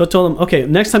 So I told him, okay,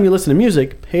 next time you listen to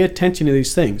music, pay attention to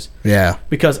these things. Yeah.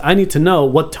 Because I need to know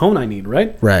what tone I need,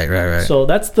 right? Right. So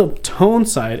that's the tone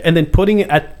side. And then putting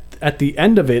it at the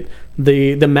end of it,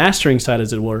 the mastering side,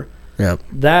 as it were. Yep.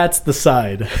 That's the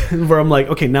side where I'm like,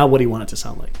 okay, now what do you want it to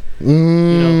sound like? You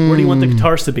know, where do you want the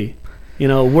guitars to be? You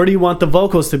know, where do you want the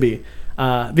vocals to be?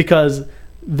 Because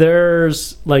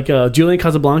there's like Julian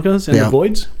Casablancas and the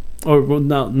Voids, or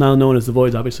now known as the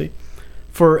Voids, obviously.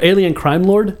 For Alien Crime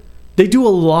Lord, they do a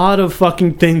lot of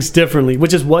fucking things differently,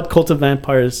 which is what Cult of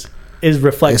Vampires is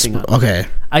reflecting on. Okay.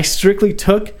 I strictly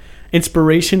took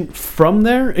inspiration from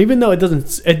there, even though it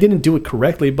didn't do it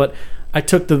correctly, but I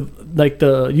took the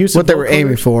use what of they were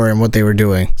aiming for and what they were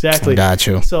doing. Exactly. Got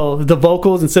you. So the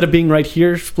vocals, instead of being right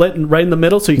here, split right in the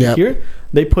middle so you can hear,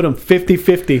 they put them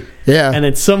 50-50. Yeah. And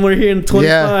then somewhere here in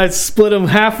 25, split them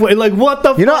halfway. Like, what the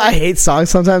fuck? You know, I hate songs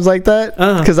sometimes like that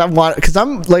because I'm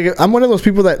one of those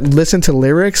people that listen to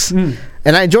lyrics and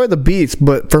I enjoy the beats,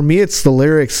 but for me it's the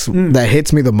lyrics that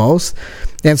hits me the most.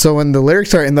 And so when the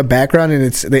lyrics are in the background and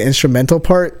it's the instrumental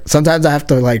part, sometimes I have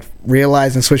to like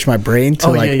realize and switch my brain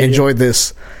to enjoy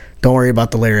this. Don't worry about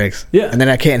the lyrics. Yeah. And then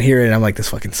I can't hear it and I'm like, this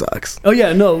fucking sucks. Oh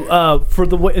yeah, no. For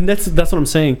the way, and that's what I'm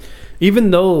saying.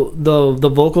 Even though the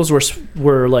vocals were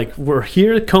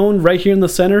here, coned right here in the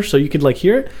center, so you could like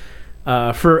hear it.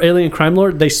 For Alien Crime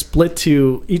Lord, they split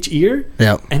to each ear.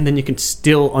 Yeah. And then you can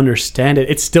still understand it.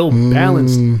 It's still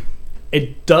balanced.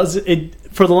 It does it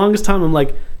for the longest time. I'm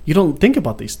like, you don't think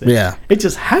about these things. Yeah. It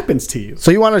just happens to you.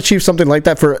 So you want to achieve something like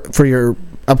that for your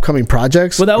upcoming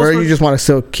projects? Or you just want to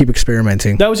still keep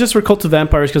experimenting? That was just for Cult of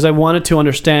Vampires because I wanted to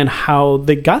understand how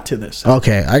they got to this.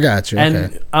 Okay, I got you.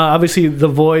 And obviously the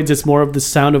Voids, it's more of the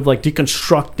sound of like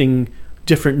deconstructing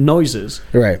different noises.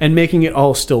 Right. And making it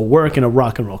all still work in a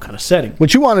rock and roll kind of setting.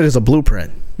 What you wanted is a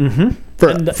blueprint.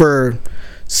 For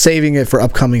saving it for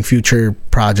upcoming future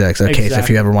projects in case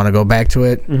if you ever want to go back to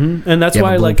it. And that's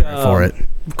why like for it.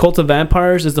 Cult of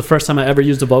Vampires is the first time I ever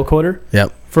used a vocoder.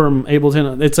 Yep. From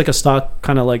Ableton. It's like a stock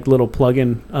kind of like little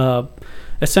plugin.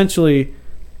 Essentially,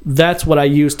 that's what I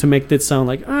use to make this sound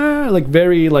like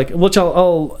very like, which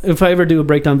I'll if I ever do a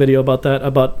breakdown video about that,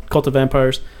 about Cult of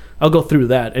Vampires, I'll go through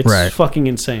that. It's fucking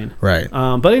insane. Right.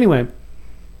 But anyway,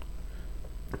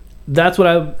 that's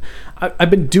what I've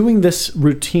been doing this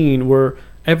routine where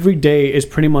every day is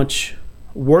pretty much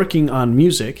working on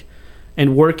music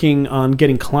and working on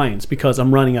getting clients because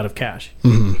I'm running out of cash.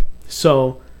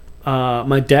 So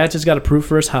my dad just got approved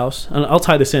for his house. And I'll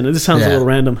tie this in. This sounds a little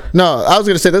random. No, I was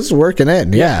going to say this is working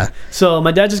in. Yeah. So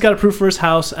my dad just got approved for his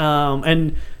house.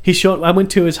 And I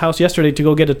went to his house yesterday to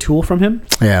go get a tool from him.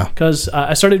 Yeah. Because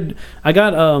I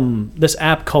got this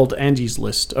app called Angie's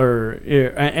List, or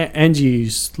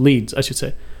Angie's Leads, I should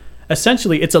say.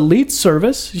 Essentially, it's a lead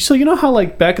service. So you know how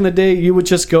like back in the day you would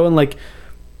just go and like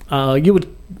you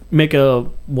would make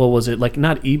what was it, like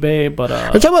not eBay but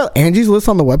are you talking about Angie's List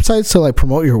on the website to like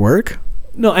promote your work?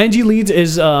 No, Angie Leads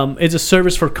is a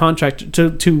service for contract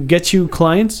to get you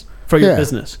clients for your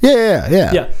business.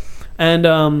 Yeah.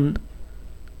 And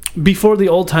before the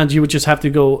old times, you would just have to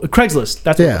go Craigslist.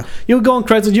 That's what you would go on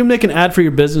Craigslist. You make an ad for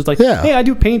your business, like, hey, I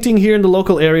do painting here in the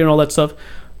local area and all that stuff.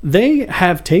 They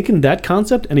have taken that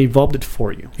concept and evolved it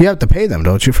for you. You have to pay them,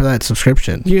 don't you, for that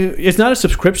subscription? It's not a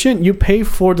subscription. You pay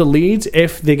for the leads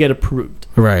if they get approved.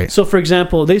 Right. So, for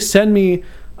example, they send me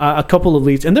a couple of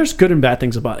leads, and there's good and bad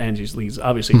things about Angie's Leads,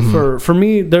 obviously. For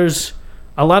me, there's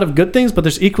a lot of good things, but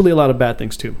there's equally a lot of bad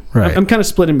things, too. Right. I'm kind of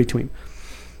split in between.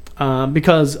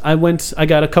 Because I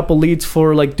got a couple leads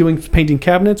for like doing painting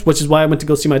cabinets, which is why I went to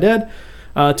go see my dad.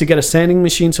 To get a sanding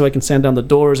machine so I can sand down the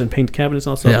doors and paint cabinets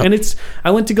and all stuff. And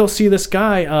I went to go see this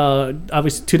guy,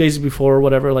 obviously 2 days before or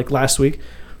whatever, like last week.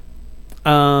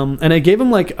 And I gave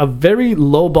him like a very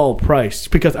lowball price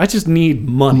because I just need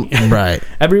money. Right.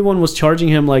 Everyone was charging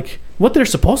him like what they're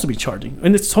supposed to be charging,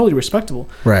 and it's totally respectable.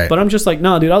 Right. But I'm just like,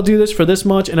 no, dude, I'll do this for this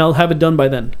much, and I'll have it done by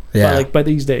then. Yeah. By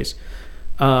these days.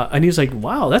 And he's like,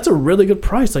 wow, that's a really good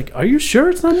price. Like, are you sure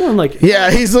it's not more? I'm like,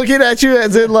 yeah, he's looking at you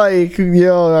as in like,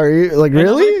 yo, are you like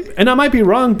really? And I might be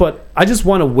wrong, but I just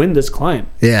want to win this client.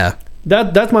 Yeah.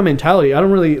 That's my mentality. I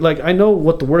don't really like. I know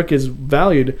what the work is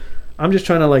valued. I'm just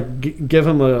trying to like give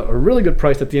him a really good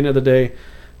price at the end of the day.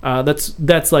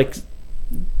 That's like,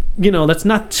 you know, that's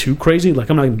not too crazy. Like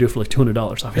I'm not gonna do it for like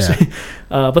 $200, obviously.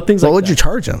 Yeah. But things like what would you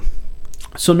charge him?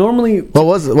 So normally, what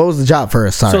was the job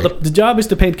first? Sorry. So the job is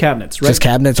to paint cabinets, right? Just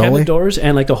cabinets Cabinet only? doors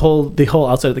and like the whole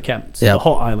outside of the cabinets, the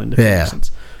whole island. If that makes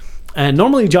sense. And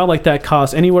normally a job like that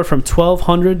costs anywhere from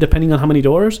 $1,200, depending on how many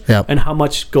doors and how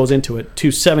much goes into it, to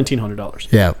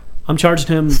 $1,700. Yeah. I'm charging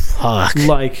him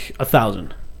like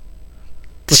 $1,000.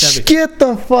 Get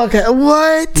the fuck out!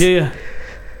 What? Yeah.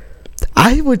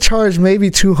 I would charge maybe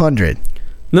 $200.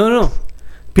 No.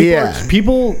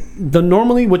 People.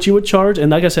 Normally what you would charge,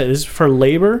 and like I said, this is for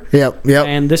labor. Yep.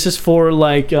 And this is for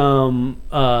like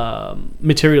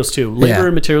materials too,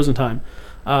 labor, materials, and time.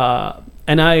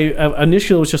 And I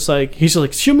initially was just like, he's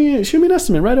like, shoot me an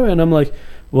estimate right away, and I'm like,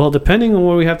 well, depending on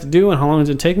what we have to do and how long does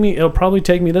it take me, it'll probably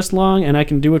take me this long, and I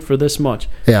can do it for this much.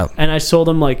 Yeah. And I told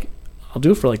him like, I'll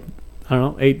do it for like, I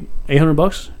don't know,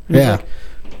 $800. And he's like,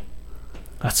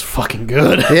 that's fucking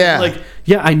good. Yeah. Like,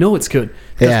 yeah, I know it's good.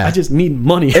 Yeah. I just need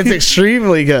money. It's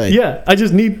extremely good. Yeah, I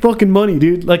just need fucking money,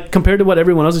 dude. Like compared to what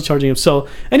everyone else is charging him. So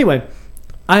anyway,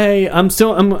 I'm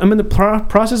in the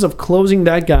process of closing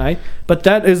that guy, but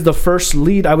that is the first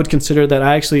lead I would consider that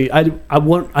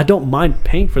I don't mind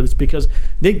paying for this, because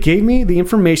they gave me the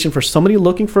information for somebody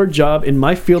looking for a job in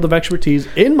my field of expertise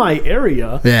in my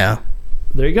area. Yeah.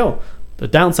 There you go. The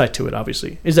downside to it,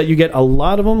 obviously, is that you get a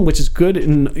lot of them, which is good,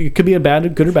 and it could be a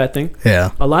good or bad thing.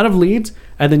 Yeah. A lot of leads,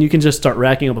 and then you can just start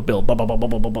racking up a bill. Blah, blah, blah,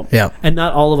 blah, blah, blah. Yeah. And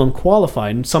not all of them qualify,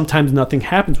 and sometimes nothing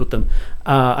happens with them.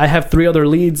 I have 3 other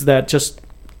leads that just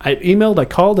I emailed, I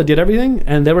called, I did everything,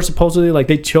 and they were supposedly like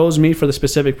they chose me for the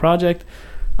specific project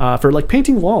for like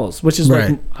painting walls, which is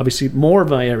like obviously more of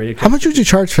my area. How much would you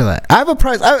charge for that? I have a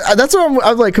price. That's what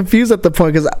I'm like confused at the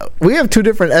point, because we have 2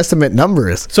 different estimate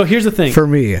numbers. So here's the thing for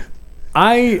me.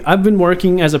 I've been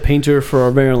working as a painter for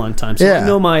a very long time, so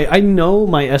I know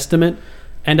my estimate,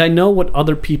 and I know what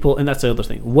other people, and that's the other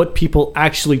thing, what people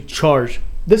actually charge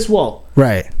this wall.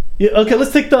 Right. Yeah. Okay.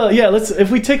 Let's take if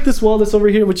we take this wall that's over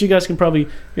here, which you guys can probably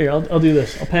I'll do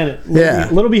this. I'll pan it.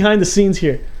 A little behind the scenes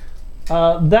here.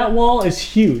 That wall is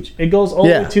huge. It goes all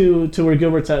the way to where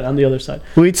Gilbert's at on the other side.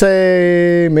 We'd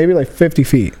say maybe like 50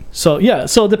 feet. So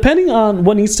so depending on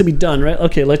what needs to be done, right?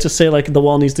 Okay, let's just say like the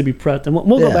wall needs to be prepped, and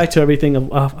we'll go back to everything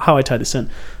of how I tie this in.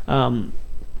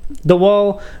 The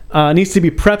wall needs to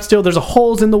be prepped still. There's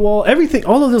holes in the wall. Everything,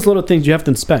 all of those little things you have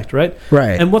to inspect, right?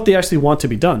 Right. And what they actually want to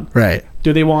be done. Right.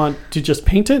 Do they want to just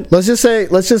paint it? Let's just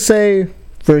say,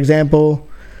 for example,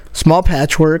 small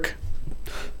patchwork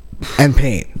and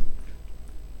paint.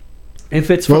 If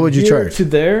it's from what would you charge to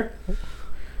there,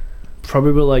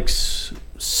 probably like $600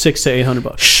 to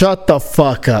 $800. Shut the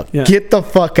fuck up! Yeah. Get the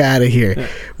fuck out of here. Yeah.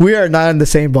 We are not in the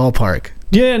same ballpark.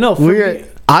 Yeah, no.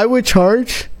 I would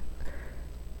charge,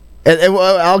 and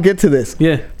I'll get to this.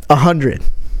 Yeah, 100.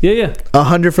 Yeah.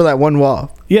 100 for that one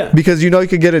wall. Yeah, because you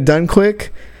could get it done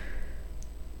quick.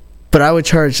 But I would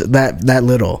charge that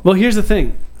little. Well, here's the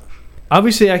thing.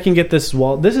 Obviously, I can get this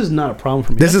wall. This is not a problem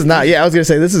for me. This is not. Yeah, I was gonna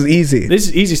say this is easy. This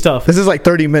is easy stuff. This is like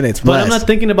 30 minutes. But less. I'm not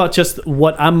thinking about just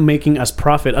what I'm making as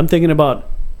profit. I'm thinking about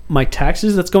my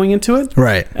taxes that's going into it.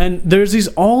 Right. And there's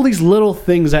all these little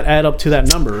things that add up to that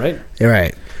number, right?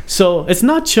 Right. So it's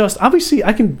not just obviously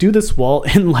I can do this wall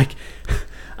in like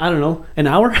I don't know, an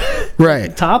hour,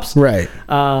 right? Tops, right?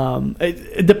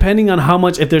 Depending on how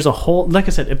much. If there's a hole, like I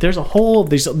said, if there's a hole,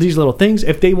 these little things.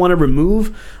 If they want to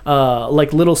remove,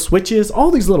 like little switches,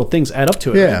 all these little things add up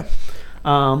to it. Yeah.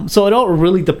 Right? So it all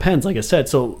really depends, like I said.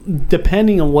 So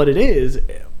depending on what it is,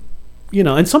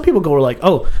 and some people go like,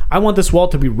 "Oh, I want this wall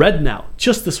to be red now,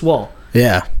 just this wall."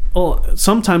 Yeah. Oh,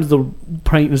 sometimes the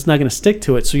paint is not going to stick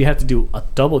to it, so you have to do a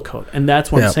double coat, and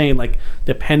that's what I'm saying. Like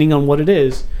depending on what it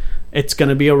is. It's going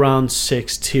to be around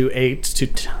 6 to 8 to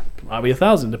probably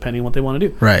 1,000, depending on what they want to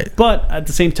do. Right. But at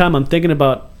the same time, I'm thinking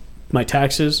about my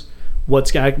taxes,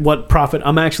 what profit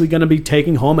I'm actually going to be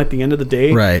taking home at the end of the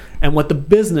day, right? And what the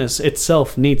business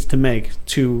itself needs to make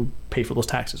to pay for those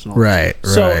taxes and all right. that.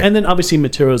 So, and then obviously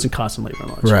materials and cost and labor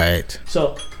and all that. Right.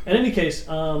 So, in any case, we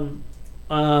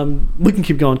can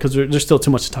keep going because there's still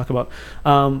too much to talk about.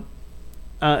 In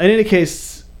any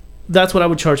case. that's what I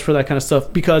would charge for that kind of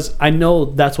stuff, because I know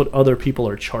that's what other people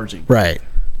are charging. Right.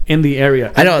 In the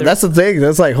area. I know, that's the thing.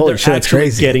 That's like, holy shit, that's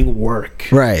crazy. Getting work.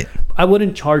 Right. I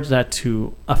wouldn't charge that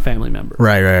to a family member.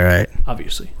 Right.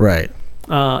 Obviously. Right.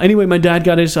 Anyway, my dad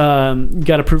got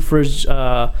approved for his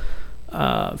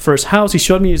house. He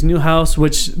showed me his new house,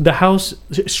 which the house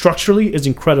structurally is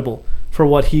incredible for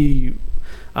what he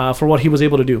was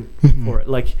able to do for it.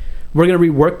 Like, we're gonna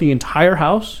rework the entire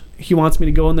house. He wants me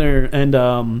to go in there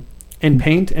and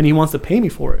paint, and he wants to pay me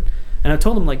for it. And I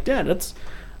told him, like, Dad,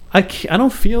 I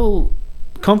don't feel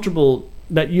comfortable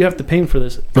that you have to pay for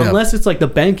this, unless it's like the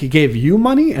bank gave you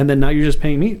money and then now you're just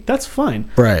paying me. That's fine.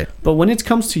 Right. But when it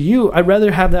comes to you, I'd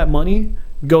rather have that money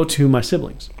go to my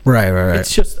siblings. Right.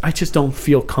 It's just, I just don't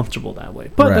feel comfortable that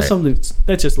way. But that's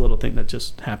just a little thing that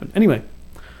just happened. Anyway,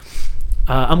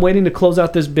 I'm waiting to close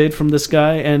out this bid from this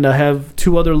guy, and I have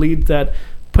 2 other leads that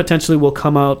potentially will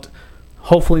come out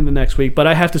hopefully in the next week. But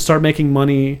I have to start making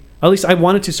money. At least I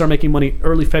wanted to start making money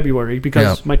early February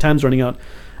because my time's running out.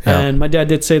 Yeah. And my dad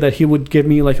did say that he would give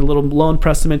me like a little loan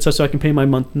prestament so I can pay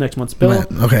my next month's bill.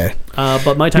 Okay.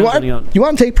 But my time's running out. You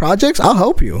want to take projects? I'll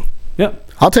help you. Yeah.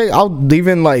 I'll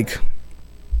even like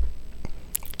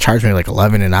charge me like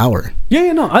 $11 an hour.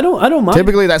 Yeah, no, I don't mind.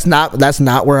 Typically that's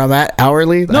not where I'm at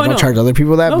hourly. No, I don't charge other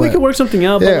people that. No, we could work something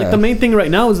out. But like the main thing right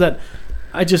now is that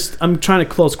I'm trying to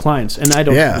close clients, and I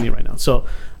don't have any right now. So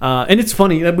and it's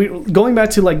funny that going back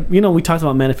to, like, we talked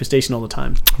about manifestation all the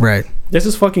time. Right. This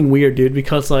is fucking weird, dude,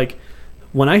 because like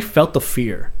when I felt the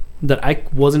fear that I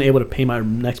wasn't able to pay my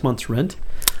next month's rent,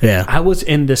 I was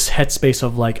in this headspace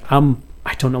of like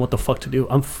I don't know what the fuck to do.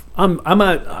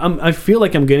 I feel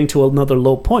like I'm getting to another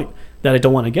low point that I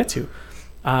don't want to get to,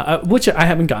 which I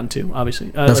haven't gotten to, obviously.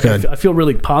 That's good. I feel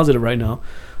really positive right now,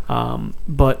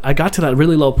 but I got to that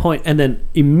really low point, and then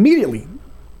immediately,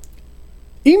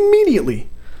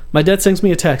 my dad sends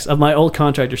me a text of my old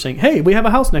contractor saying, "Hey, we have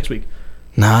a house next week."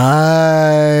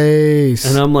 Nice.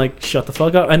 And I'm like, shut the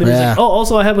fuck up. And then he's like, oh,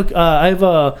 also I have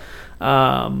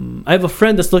a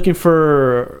friend that's looking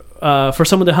for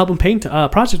someone to help him paint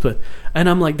projects with. And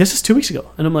I'm like, this is 2 weeks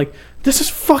ago. And I'm like, this is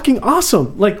fucking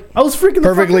awesome. Like, I was freaking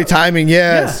perfectly timing.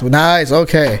 Yes. Yeah. Nice.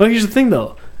 Okay. But here's the thing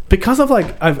though. Because of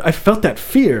like, I felt that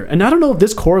fear, and I don't know if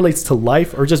this correlates to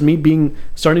life or just me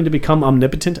starting to become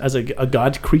omnipotent as a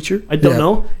god creature. I don't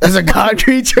know. As a god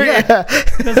creature, yeah.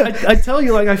 Because I tell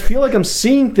you, like, I feel like I'm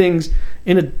seeing things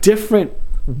in a different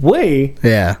way.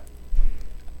 Yeah.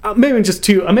 Maybe I just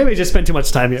spent too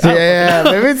much time here. Yeah.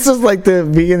 Maybe it's just like the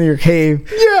being in your cave.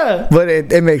 Yeah. But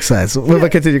it makes sense. But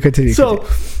continue. So.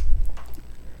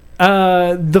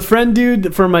 The friend dude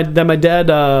that my dad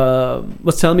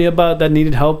was telling me about that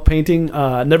needed help painting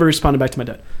never responded back to my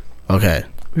dad. Okay.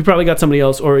 We probably got somebody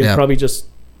else, or he probably just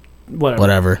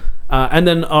whatever. And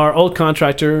then our old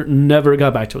contractor never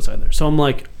got back to us either. So I'm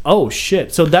like, oh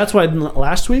shit. So that's why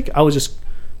last week I was just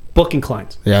booking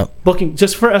clients. Yeah. Booking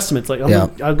just for estimates. Like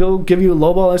I'll go give you a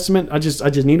lowball estimate. I just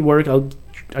need work.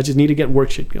 I just need to get work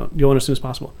shit going as soon as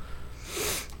possible.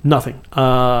 Nothing.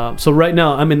 So right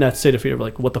now I'm in that state of fear of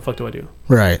like, what the fuck do I do?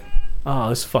 Right. Oh,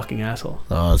 this fucking asshole.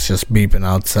 Oh, it's just beeping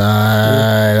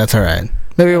outside. That's all right.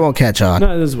 Maybe it won't catch on.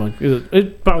 No, this is one.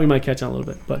 It probably might catch on a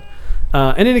little bit, but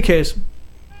in any case,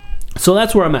 so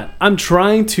that's where I'm at. I'm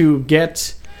trying to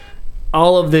get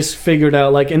all of this figured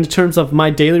out. Like in terms of my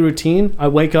daily routine, I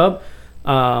wake up,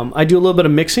 I do a little bit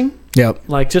of mixing. Yep.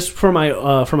 Like just for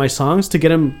my songs to get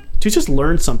them to just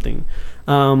learn something.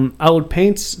 I would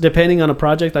paint, depending on a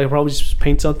project, I could probably just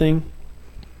paint something,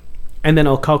 and then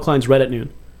I'll call clients right at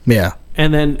noon. Yeah.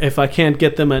 And then if I can't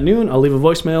get them at noon, I'll leave a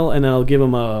voicemail, and I'll give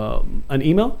them an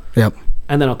email. Yep.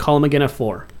 And then I'll call them again at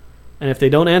 4. And if they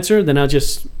don't answer, then I'll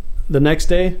just, the next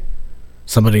day,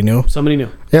 Somebody new.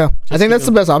 Yeah. I think that's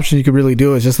the best option you could really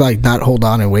do, is just like not hold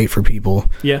on and wait for people.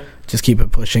 Yeah. Just keep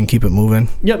it pushing, keep it moving.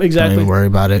 Yep, exactly. Don't even worry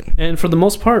about it. And for the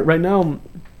most part, right now,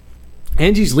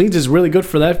 Angie's Leads is really good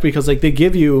for that, because like they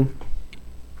give you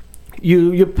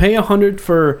pay $100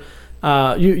 for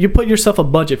you put yourself a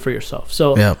budget for yourself.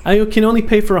 So I can only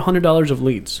pay for $100 of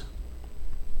leads.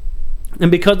 And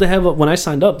because they have when I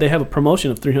signed up, they have a promotion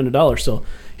of $300. So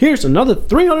here's another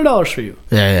 $300 for you.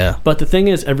 Yeah. But the thing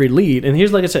is, every lead, and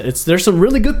here's, like I said, there's some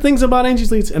really good things about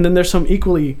Angie's Leads, and then there's some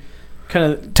equally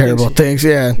kind of terrible things.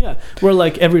 Yeah. Where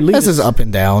like every lead is up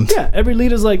and down. Yeah, every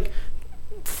lead is like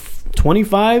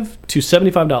 $25 to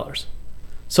 $75.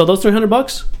 So those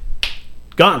 $300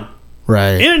 gone.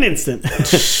 Right. In an instant.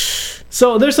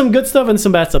 So there's some good stuff and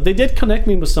some bad stuff. They did connect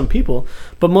me with some people,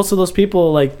 but most of those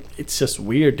people, like, it's just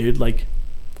weird, dude. Like,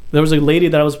 there was a lady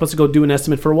that I was supposed to go do an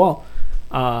estimate for a wall,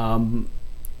 and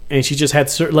she just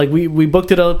had like we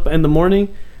booked it up in the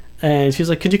morning, And she's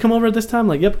like, could you come over at this time? I'm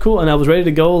like, yep, cool. And I was ready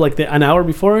to go like an hour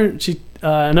before I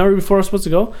was supposed to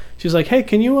go. She's like, hey,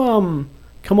 can you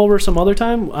come over some other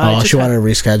time? She wanted to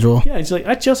reschedule. Yeah, she's like,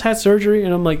 I just had surgery.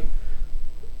 And I'm like,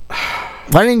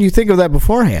 why didn't you think of that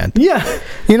beforehand? Yeah.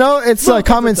 You know, it's like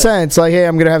common sense. Like, hey,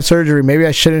 I'm going to have surgery. Maybe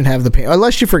I shouldn't have the pain.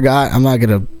 Unless you forgot, I'm not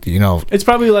going to, you know. It's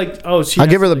probably like, I'll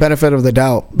give her the benefit of the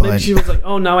doubt. Maybe she was like,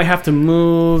 oh, now I have to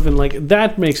move. And like,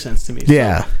 that makes sense to me.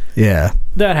 Yeah. So yeah.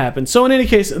 That happened. So in any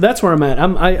case, that's where I'm at.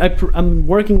 I'm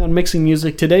working on mixing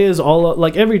music. Today is all,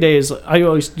 like every day is, I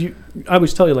always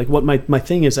tell you like what my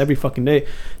thing is every fucking day.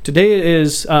 Today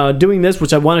is doing this,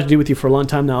 which I wanted to do with you for a long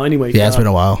time now anyway. Yeah, it's been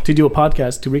a while. To do a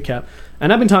podcast, to recap.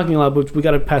 And I've been talking a lot, but we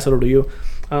got to pass it over to you.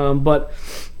 But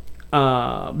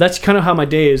that's kind of how my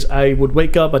day is. I would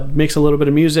wake up, I'd mix a little bit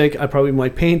of music, I probably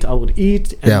might paint, I would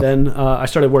eat, and then I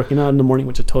started working out in the morning,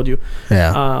 which I told you.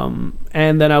 Yeah.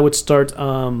 And then I would start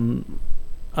calling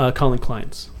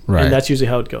clients. Right. And that's usually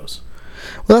how it goes.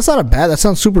 Well, that's not bad. That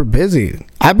sounds super busy.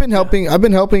 I've been helping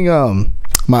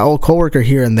my old coworker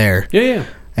here and there. Yeah.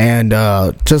 And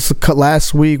just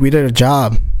last week we did a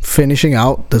job finishing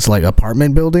out this like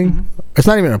apartment building. Mm-hmm. It's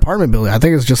not even an apartment building. I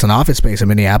think it's just an office space in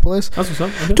Minneapolis. That's what's up.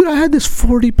 Okay. Dude, I had this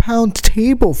 40-pound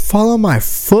table fall on my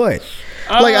foot.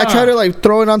 Like I tried to like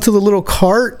throw it onto the little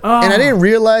cart, and I didn't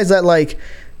realize that like,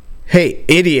 hey,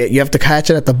 idiot, you have to catch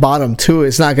it at the bottom too.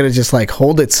 It's not gonna just like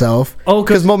hold itself. Oh,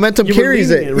 because momentum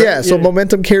carries it. Right? Yeah, so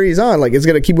momentum carries on. Like it's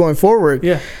gonna keep going forward.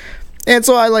 Yeah. And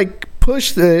so I like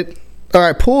pushed it, or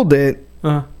I pulled it.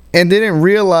 And didn't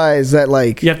realize that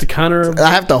like you have to counter.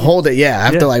 I have to hold it. Yeah, I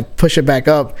have to like push it back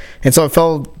up, and so it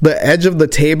fell. The edge of the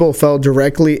table fell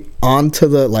directly onto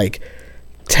the like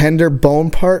tender bone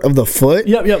part of the foot.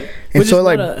 Yep. And so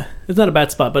like it's not a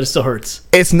bad spot, but it still hurts.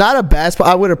 It's not a bad spot.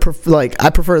 I would have I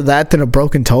prefer that than a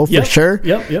broken toe for sure.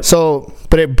 Yep. So,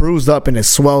 but it bruised up and it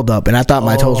swelled up, and I thought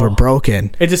my toes were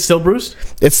broken. Is it still bruised?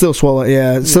 It's still swollen.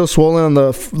 Yeah, it's still swollen on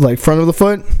the like front of the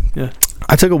foot. Yeah.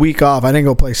 I took a week off. I didn't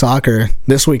go play soccer.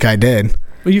 This week I did.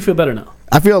 Well, you feel better now.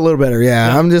 I feel a little better,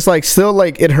 yeah. I'm just like still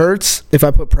like it hurts if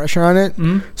I put pressure on it.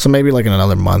 Mm-hmm. So maybe like in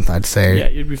another month, I'd say. Yeah,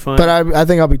 you'd be fine. But I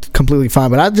think I'll be completely fine.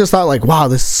 But I just thought like, wow,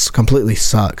 this completely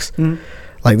sucks. Mm-hmm.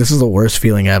 Like this is the worst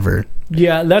feeling ever.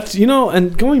 Yeah, that's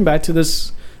and going back to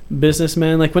this business,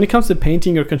 man. Like when it comes to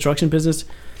painting or construction business,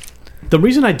 the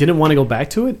reason I didn't want to go back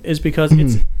to it is because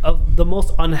it's the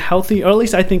most unhealthy, or at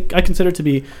least I think I consider it to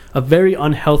be a very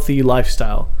unhealthy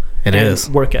lifestyle. It is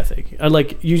work ethic.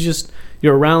 Like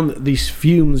you're around these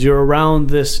fumes, you're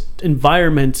around this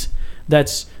environment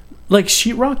that's like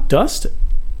sheetrock dust.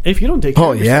 If you don't take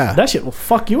care of yourself, that shit will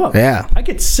fuck you up. Yeah, I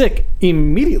get sick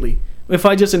immediately if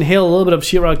I just inhale a little bit of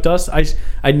sheetrock dust.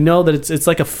 I know that it's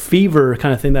like a fever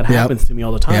kind of thing that happens to me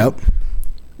all the time. Yep.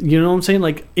 You know what I'm saying?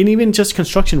 Like, and even just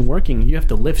construction working, you have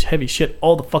to lift heavy shit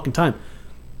all the fucking time.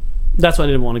 That's why I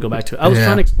didn't want to go back to it. I was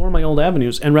trying to explore my old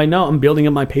avenues, and right now I'm building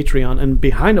up my Patreon, and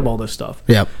behind of all this stuff.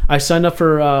 Yep. I signed up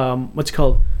for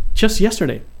just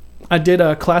yesterday. I did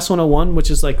a class 101, which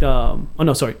is like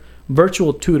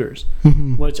virtual tutors,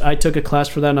 which I took a class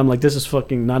for that, and I'm like, this is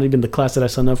fucking not even the class that I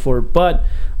signed up for, but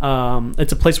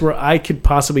it's a place where I could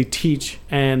possibly teach,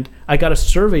 and I got a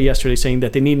survey yesterday saying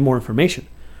that they need more information.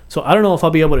 So I don't know if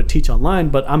I'll be able to teach online,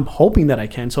 but I'm hoping that I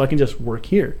can, so I can just work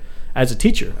here as a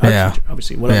teacher.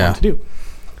 Obviously, what I want to do.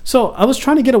 So I was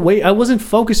trying to get away. I wasn't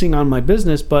focusing on my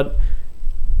business, but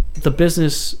the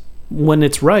business, when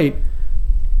it's right,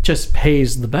 just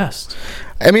pays the best.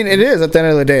 I mean, it is at the end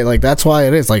of the day. Like that's why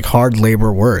it is like hard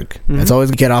labor work. It's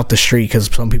always get out the street because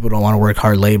some people don't want to work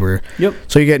hard labor. Yep.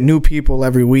 So you get new people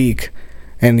every week,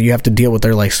 and you have to deal with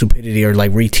their like stupidity or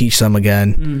like reteach them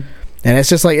again. And it's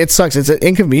just like it sucks. It's an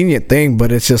inconvenient thing,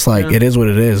 but it's just like it is what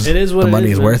it is. It is what the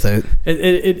money is worth it.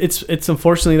 It's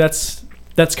unfortunately that's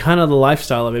kind of the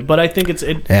lifestyle of it. But I think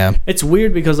it's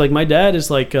weird because like my dad is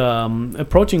like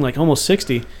approaching like almost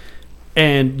 60,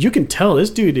 and you can tell this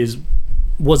dude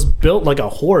was built like a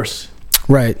horse,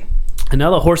 right? And now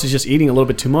the horse is just eating a little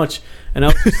bit too much, and I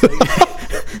was just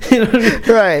like, you know what I mean?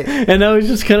 Right? And I was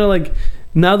just kind of like,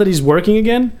 now that he's working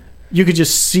again, you could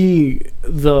just see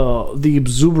the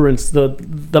exuberance,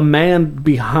 the man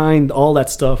behind all that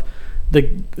stuff. Like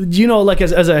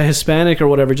as a Hispanic or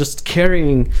whatever, just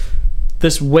carrying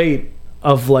this weight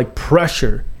of like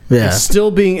pressure and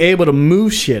still being able to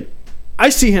move shit. I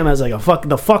see him as like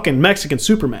the fucking Mexican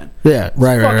Superman. Yeah,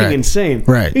 right. Insane.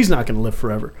 Right. He's not going to live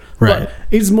forever. Right. But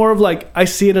he's more of like, I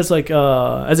see it as like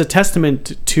as a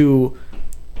testament to,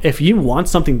 if you want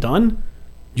something done,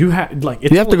 you have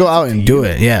to go out and do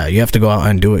it. Yeah, you have to go out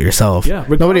and do it yourself. Yeah,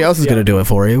 nobody else is going to do it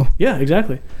for you. Yeah,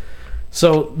 exactly.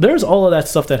 So there's all of that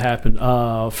stuff that happened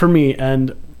for me,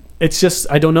 and it's just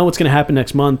I don't know what's going to happen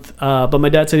next month. But my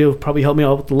dad said he'll probably help me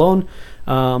out with the loan,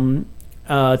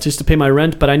 just to pay my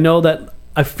rent. But I know that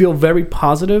I feel very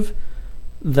positive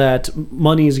that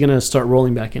money is going to start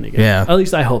rolling back in again. Yeah. At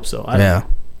least I hope so. I don't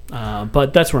know.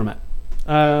 But that's where I'm at.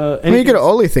 You could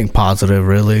only think positive,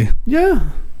 really. Yeah.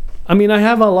 I mean, I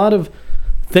have a lot of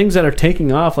things that are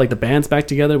taking off, like the band's back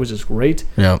together, which is great.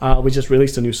 Yeah. We just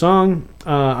released a new song.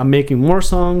 I'm making more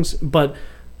songs, but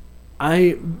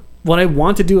what I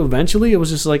want to do eventually, it was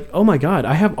just like, oh my God,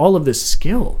 I have all of this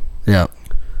skill. Yeah.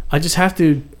 I just have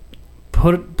to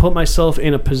put myself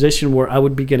in a position where I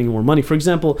would be getting more money. For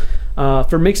example,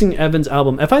 for mixing Evan's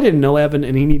album, if I didn't know Evan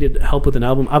and he needed help with an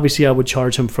album, obviously I would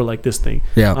charge him for like this thing.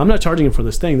 Yeah. I'm not charging him for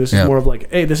this thing. This is more of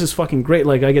like, hey, this is fucking great.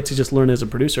 Like I get to just learn as a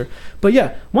producer. But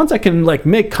yeah, once I can like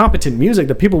make competent music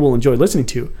that people will enjoy listening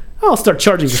to, I'll start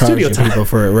charging the studio time. People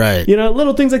for it, right? You know,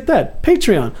 little things like that.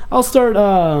 Patreon. I'll start.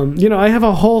 I have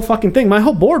a whole fucking thing. My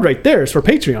whole board right there is for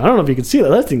Patreon. I don't know if you can see that.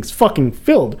 That thing's fucking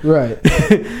filled. Right.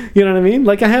 You know what I mean?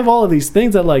 Like I have all of these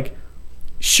things that like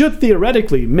should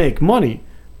theoretically make money,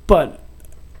 but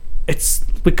it's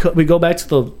we go back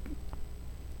to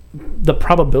the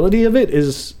probability of it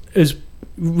is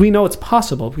we know it's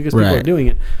possible because people are doing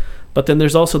it, but then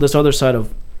there's also this other side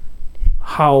of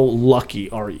how lucky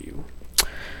are you?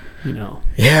 You know.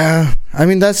 Yeah, I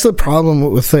mean that's the problem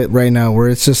with it right now, where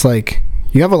it's just like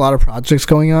you have a lot of projects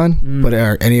going on, but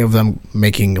are any of them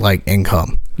making like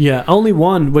income? Yeah, only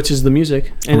one, which is the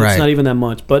music, and it's not even that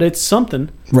much, but it's something.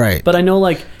 Right. But I know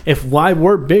like if why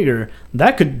we're bigger,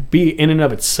 that could be in and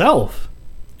of itself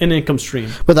an income stream.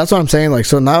 But that's what I'm saying. Like,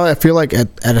 so now I feel like at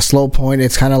a slow point,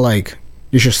 it's kind of like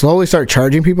you should slowly start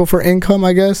charging people for income,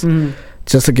 I guess.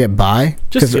 Just to get by,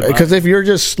 because if you're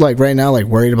just like right now like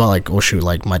worried about like, oh shoot,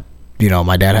 like my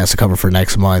dad has to cover for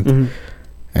next month, and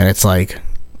it's like,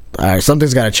 all right,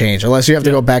 something's got to change unless you have to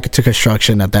go back into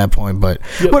construction at that point. But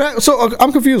so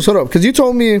I'm confused. Hold up, because you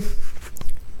told me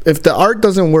if the art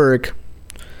doesn't work,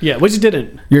 which it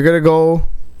didn't, you're gonna go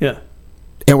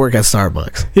and work at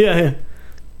Starbucks. Yeah.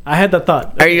 I had that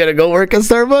thought. Are you gonna go work at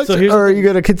Starbucks, or are you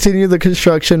gonna continue the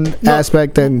construction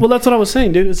aspect? And well, that's what I was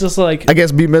saying, dude. It's just like, I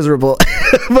guess be miserable,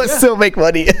 but still make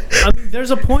money. I mean, there's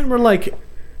a point where like,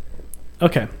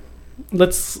 okay,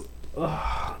 let's.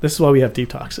 This is why we have deep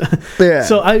talks. Yeah.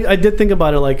 So I did think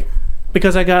about it, like,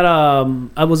 because I got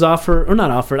I was offered, or not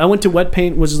offered. I went to Wet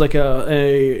Paint, which is like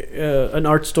an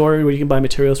art store where you can buy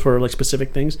materials for like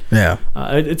specific things. Yeah.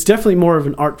 It's definitely more of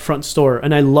an art front store,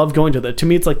 and I love going to that. To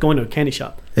me, it's like going to a candy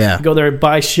shop. Yeah. I go there and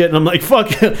buy shit, and I'm like, fuck.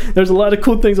 There's a lot of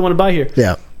cool things I want to buy here.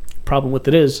 Yeah. Problem with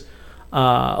it is,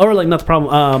 or like not the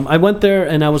problem. I went there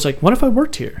and I was like, what if I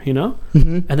worked here? You know.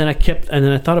 And then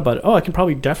I thought about it. Oh, I can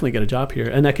probably definitely get a job here,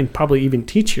 and I can probably even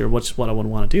teach here. What I would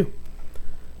want to do.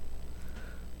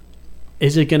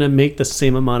 Is it going to make the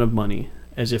same amount of money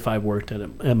as if I worked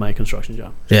at my construction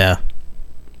job? Yeah.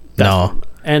 No.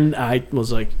 And I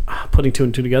was like, putting two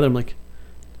and two together. I'm like,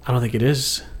 I don't think it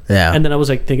is. Yeah. And then I was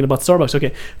like thinking about Starbucks. Okay,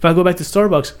 if I go back to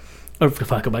Starbucks, or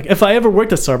if I ever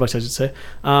worked at Starbucks, I should say,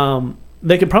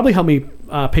 they could probably help me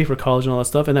pay for college and all that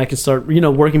stuff, and I can start,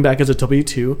 working back as a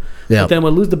W-2. Yeah. But then I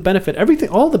would lose the benefit,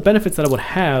 all the benefits that I would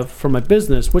have for my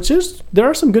business, which is, there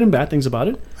are some good and bad things about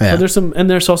it. Yeah. But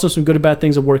there's also some good and bad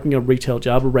things of working a retail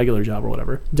job, a regular job, or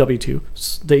whatever, W-2,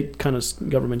 state kind of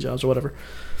government jobs or whatever.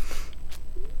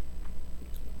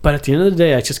 But at the end of the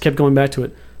day, I just kept going back to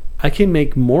it. I can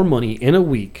make more money in a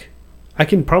week. I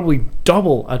can probably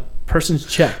double a person's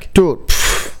check. Dude.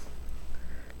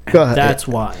 Go ahead. That's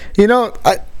why.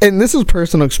 And this is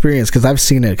personal experience because I've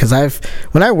seen it. Because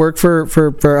when I work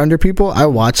for under people, I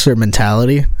watch their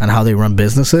mentality and how they run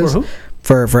businesses. For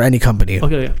who? For any company.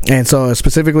 Okay, yeah. And so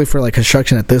specifically for like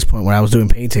construction at this point, when I was doing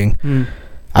painting,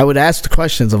 I would ask the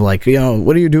questions of like,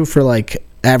 what do you do for like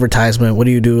advertisement? What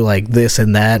do you do like this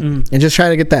and that? And just try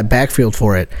to get that backfield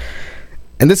for it.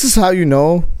 And this is how you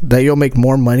know that you'll make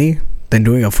more money than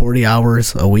doing a 40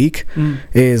 hours a week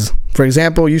is, for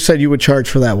example, you said you would charge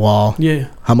for that wall. Yeah.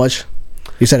 How much?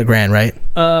 You said $1,000, right?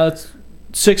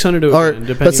 $600 to or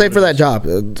let's say for that job.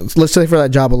 Let's say for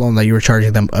that job alone that you were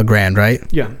charging them $1,000, right?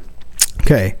 Yeah.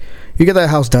 Okay. You get that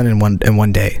house done in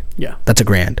one day. Yeah. That's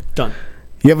 $1,000. Done.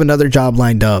 You have another job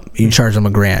lined up. You charge them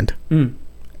 $1,000.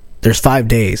 There's 5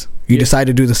 days. You decide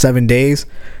to do the 7 days.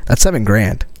 That's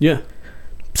 $7,000. Yeah.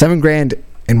 $7,000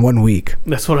 in 1 week.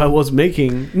 That's what I was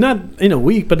making. Not in a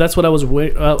week, but that's what I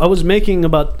was making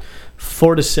about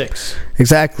 4 to 6.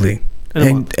 Exactly.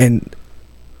 And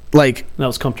like that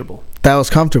was comfortable.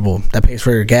 That pays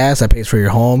for your gas. That pays for your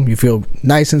home. You feel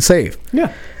nice and safe.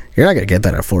 Yeah. You're not gonna get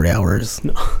that at 40 hours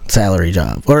salary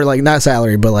job, or like not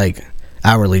salary, but like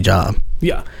hourly job.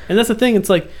 Yeah, and that's the thing. It's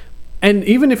like And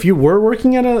even if you were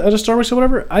working at a Starbucks or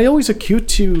whatever, I always acute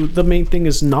to the main thing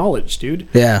is knowledge, dude.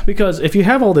 Yeah. Because if you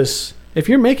have all this, if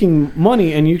you're making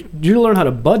money and you learn how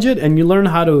to budget and you learn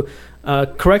how to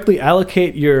correctly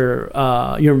allocate your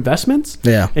investments.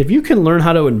 Yeah. If you can learn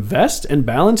how to invest and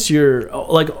balance your,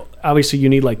 like, obviously you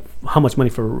need like how much money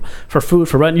for food,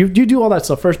 for rent. You do all that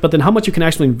stuff first, but then how much you can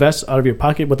actually invest out of your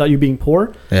pocket without you being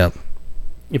poor. Yeah.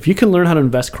 If you can learn how to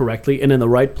invest correctly and in the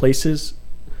right places,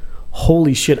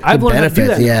 holy shit, I've learned how to do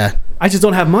that. Yeah. I just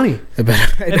don't have money.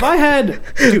 If I had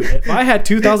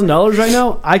 $2,000 right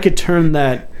now, I could turn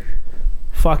that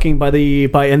fucking by the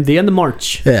end of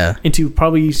March. Yeah. Into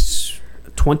probably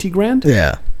 20 grand.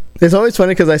 Yeah. It's always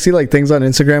funny because I see like things on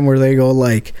Instagram where they go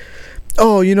like,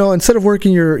 oh, you know, instead of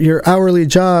working your hourly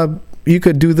job, you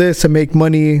could do this and make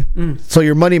money. So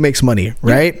your money makes money,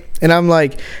 right? Yeah. And I'm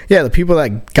like, yeah, the people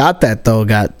that got that though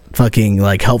got fucking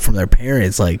like help from their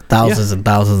parents, like thousands and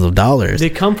thousands of dollars. They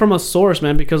come from a source,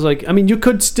 man, because like, I mean, you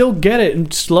could still get it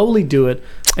and slowly do it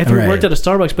if you worked at a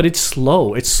Starbucks, but it's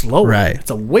slow. It's slower. Right.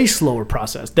 It's a way slower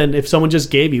process than if someone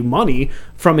just gave you money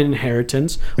from an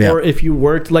inheritance, or if you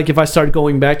worked, like if I started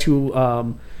going back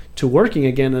to working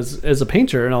again as a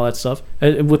painter and all that stuff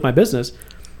with my business,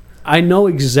 I know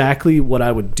exactly what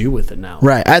I would do with it now.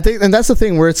 Right. I think, and that's the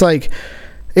thing where it's like,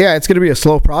 yeah, it's going to be a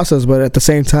slow process, but at the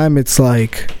same time, it's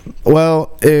like,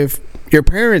 well, if your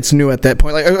parents knew at that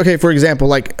point, like, okay, for example,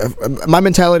 like my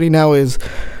mentality now is,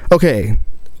 okay,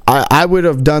 I would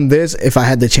have done this if I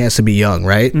had the chance to be young,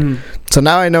 right? So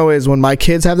now I know is when my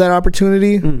kids have that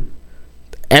opportunity,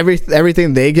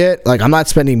 everything they get, like I'm not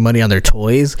spending money on their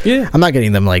toys. Yeah. I'm not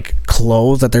getting them like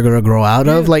clothes that they're going to grow out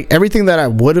of. Like everything that I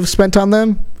would have spent on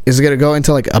them is going to go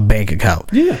into like a bank account.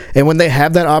 Yeah. And when they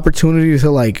have that opportunity to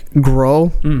like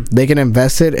grow, they can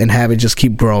invest it and have it just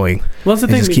keep growing. Well, that's the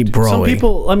thing. Just keep growing. Some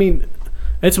people, I mean,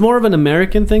 it's more of an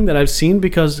American thing that I've seen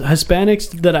because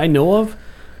Hispanics that I know of,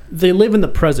 they live in the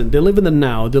present. They live in the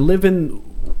now. They live in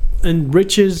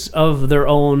riches of their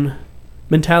own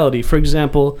mentality. For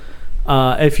example,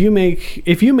 if you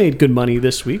made good money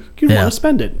this week, you want to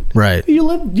spend it. Right.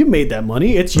 You made that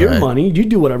money. It's your money. You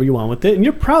do whatever you want with it, and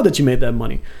you're proud that you made that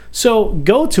money. So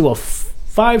go to a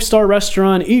 5-star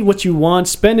restaurant, eat what you want,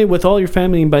 spend it with all your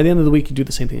family, and by the end of the week, you do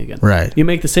the same thing again. Right. You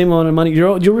make the same amount of money.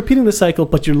 You're repeating the cycle,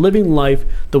 but you're living life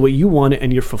the way you want it,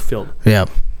 and you're fulfilled. Yeah.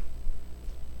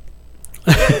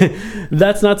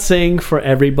 That's not saying for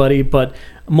everybody, but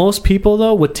most people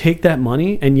though would take that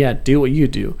money and do what you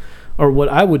do. Or what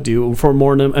I would do for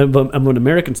more of an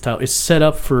American style is set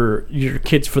up for your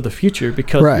kids for the future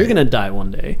because you're going to die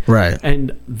one day. Right.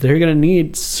 And they're going to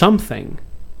need something.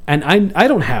 And I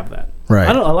don't have that.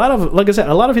 Right. Like I said,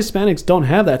 a lot of Hispanics don't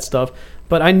have that stuff.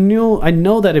 But I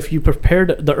know that if you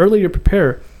prepared, the earlier you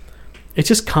prepare, it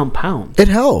just compounds. It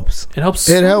helps. It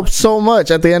helps so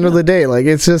much at the end of the day. Like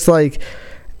it's just like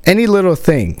any little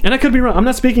thing. And I could be wrong. I'm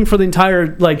not speaking for the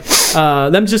entire, like,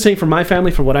 I'm just saying for my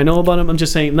family, for what I know about them. I'm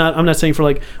just saying, I'm not saying for,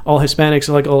 like, all Hispanics,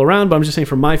 like, all around, but I'm just saying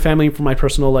for my family, for my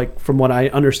personal, like, from what I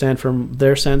understand from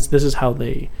their sense, this is how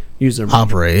they use their money.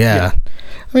 Operate, yeah.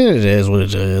 I mean, it is what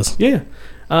it is. Yeah.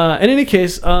 In any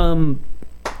case,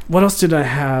 what else did I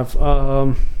have?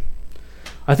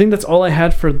 I think that's all I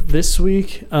had for this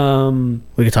week. We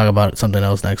could talk about something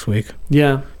else next week.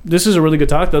 Yeah, this is a really good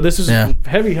talk though. This is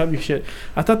heavy shit.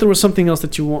 I thought there was something else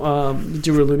that you were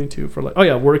alluding to for like,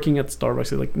 working at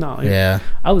Starbucks. Like, no,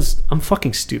 I'm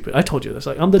fucking stupid. I told you this.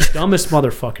 Like, I'm the dumbest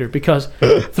motherfucker because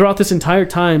throughout this entire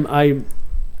time, I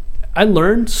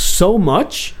learned so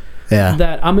much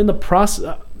that I'm in the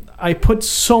process. I put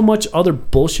so much other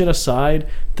bullshit aside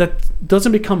that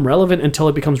doesn't become relevant until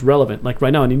it becomes relevant. Like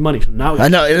right now, I need money. So now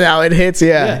now it hits.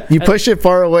 Yeah. You push it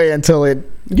far away until it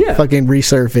fucking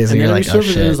resurfaces, and you're like, oh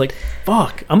shit. And it's like,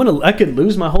 fuck, I could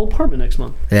lose my whole apartment next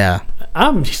month. Yeah.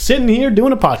 I'm sitting here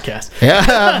doing a podcast.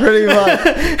 Yeah, pretty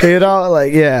much. You know,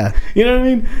 like you know what I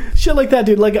mean? Shit like that,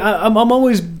 dude. Like I'm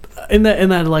always in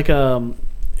that like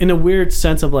in a weird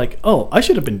sense of like, oh, I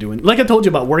should have been doing. Like I told you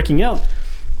about working out.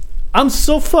 I'm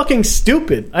so fucking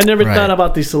stupid. I never thought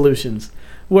about these solutions.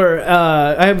 Where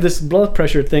I have this blood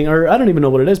pressure thing, or I don't even know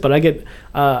what it is, but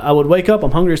I would wake up,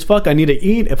 I'm hungry as fuck, I need to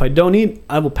eat. If I don't eat,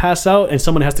 I will pass out, and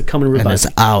someone has to come and revive me. And it's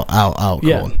out.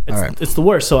 Yeah, it's the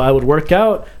worst. So I would work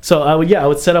out. So I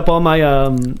would set up all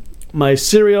my my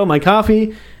cereal, my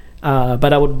coffee,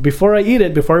 but I would, before I eat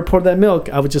it, before I pour that milk,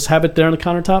 I would just have it there on the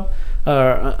countertop,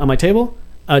 on my table,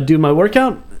 do my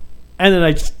workout, and then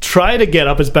I try to get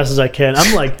up as best as I can.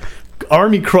 I'm like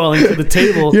army crawling to the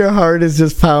table. Your heart is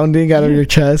just pounding out of your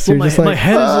chest. Well, my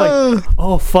head is like,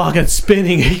 oh fuck, it's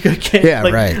spinning. I can't.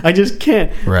 Yeah, I just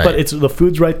can't. Right. But it's the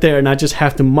food's right there, and I just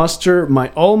have to muster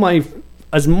all my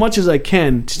as much as I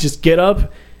can to just get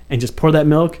up and just pour that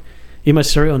milk, eat my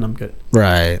cereal, and I'm good.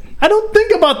 Right. I don't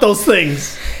think about those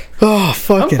things. Oh,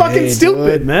 fucking I'm fucking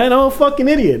stupid, dude. Man. I'm a fucking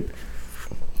idiot.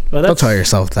 But don't tell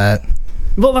yourself that.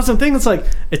 Well, that's the thing. It's like,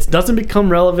 it doesn't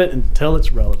become relevant until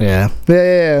it's relevant. Yeah.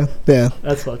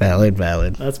 That's fucking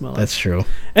valid. That's my life. That's true.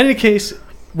 In any case,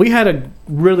 we had a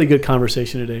really good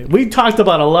conversation today. We talked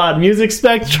about a lot. Music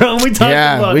spectrum. We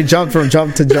jumped from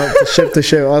jump to ship to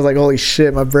ship. I was like, holy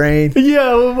shit, my brain.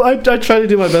 Yeah, well, I try to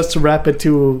do my best to wrap it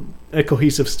to a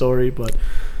cohesive story, but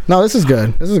no, this is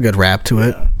good. This is a good wrap to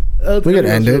it. We could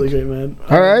end it. Great, man.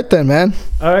 All right, then, man.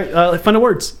 All right, final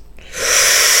words.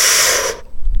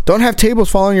 Don't have tables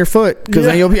fall on your foot, because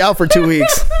then you'll be out for 2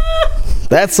 weeks.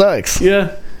 That sucks.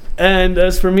 Yeah. And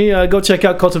as for me, go check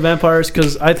out Cult of Vampires,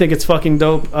 because I think it's fucking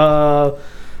dope.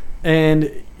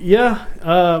 And yeah,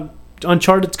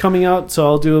 Uncharted's coming out, so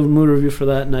I'll do a mood review for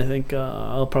that, and I think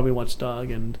I'll probably watch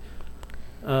Dog, and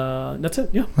that's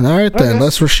it. Yeah. All right, then.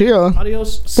 Let's Rashia.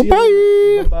 Adios. See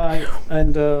you. Bye.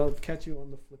 And catch you on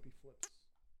the flippy flip.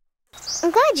 I'm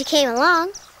glad you came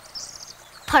along,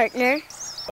 partner.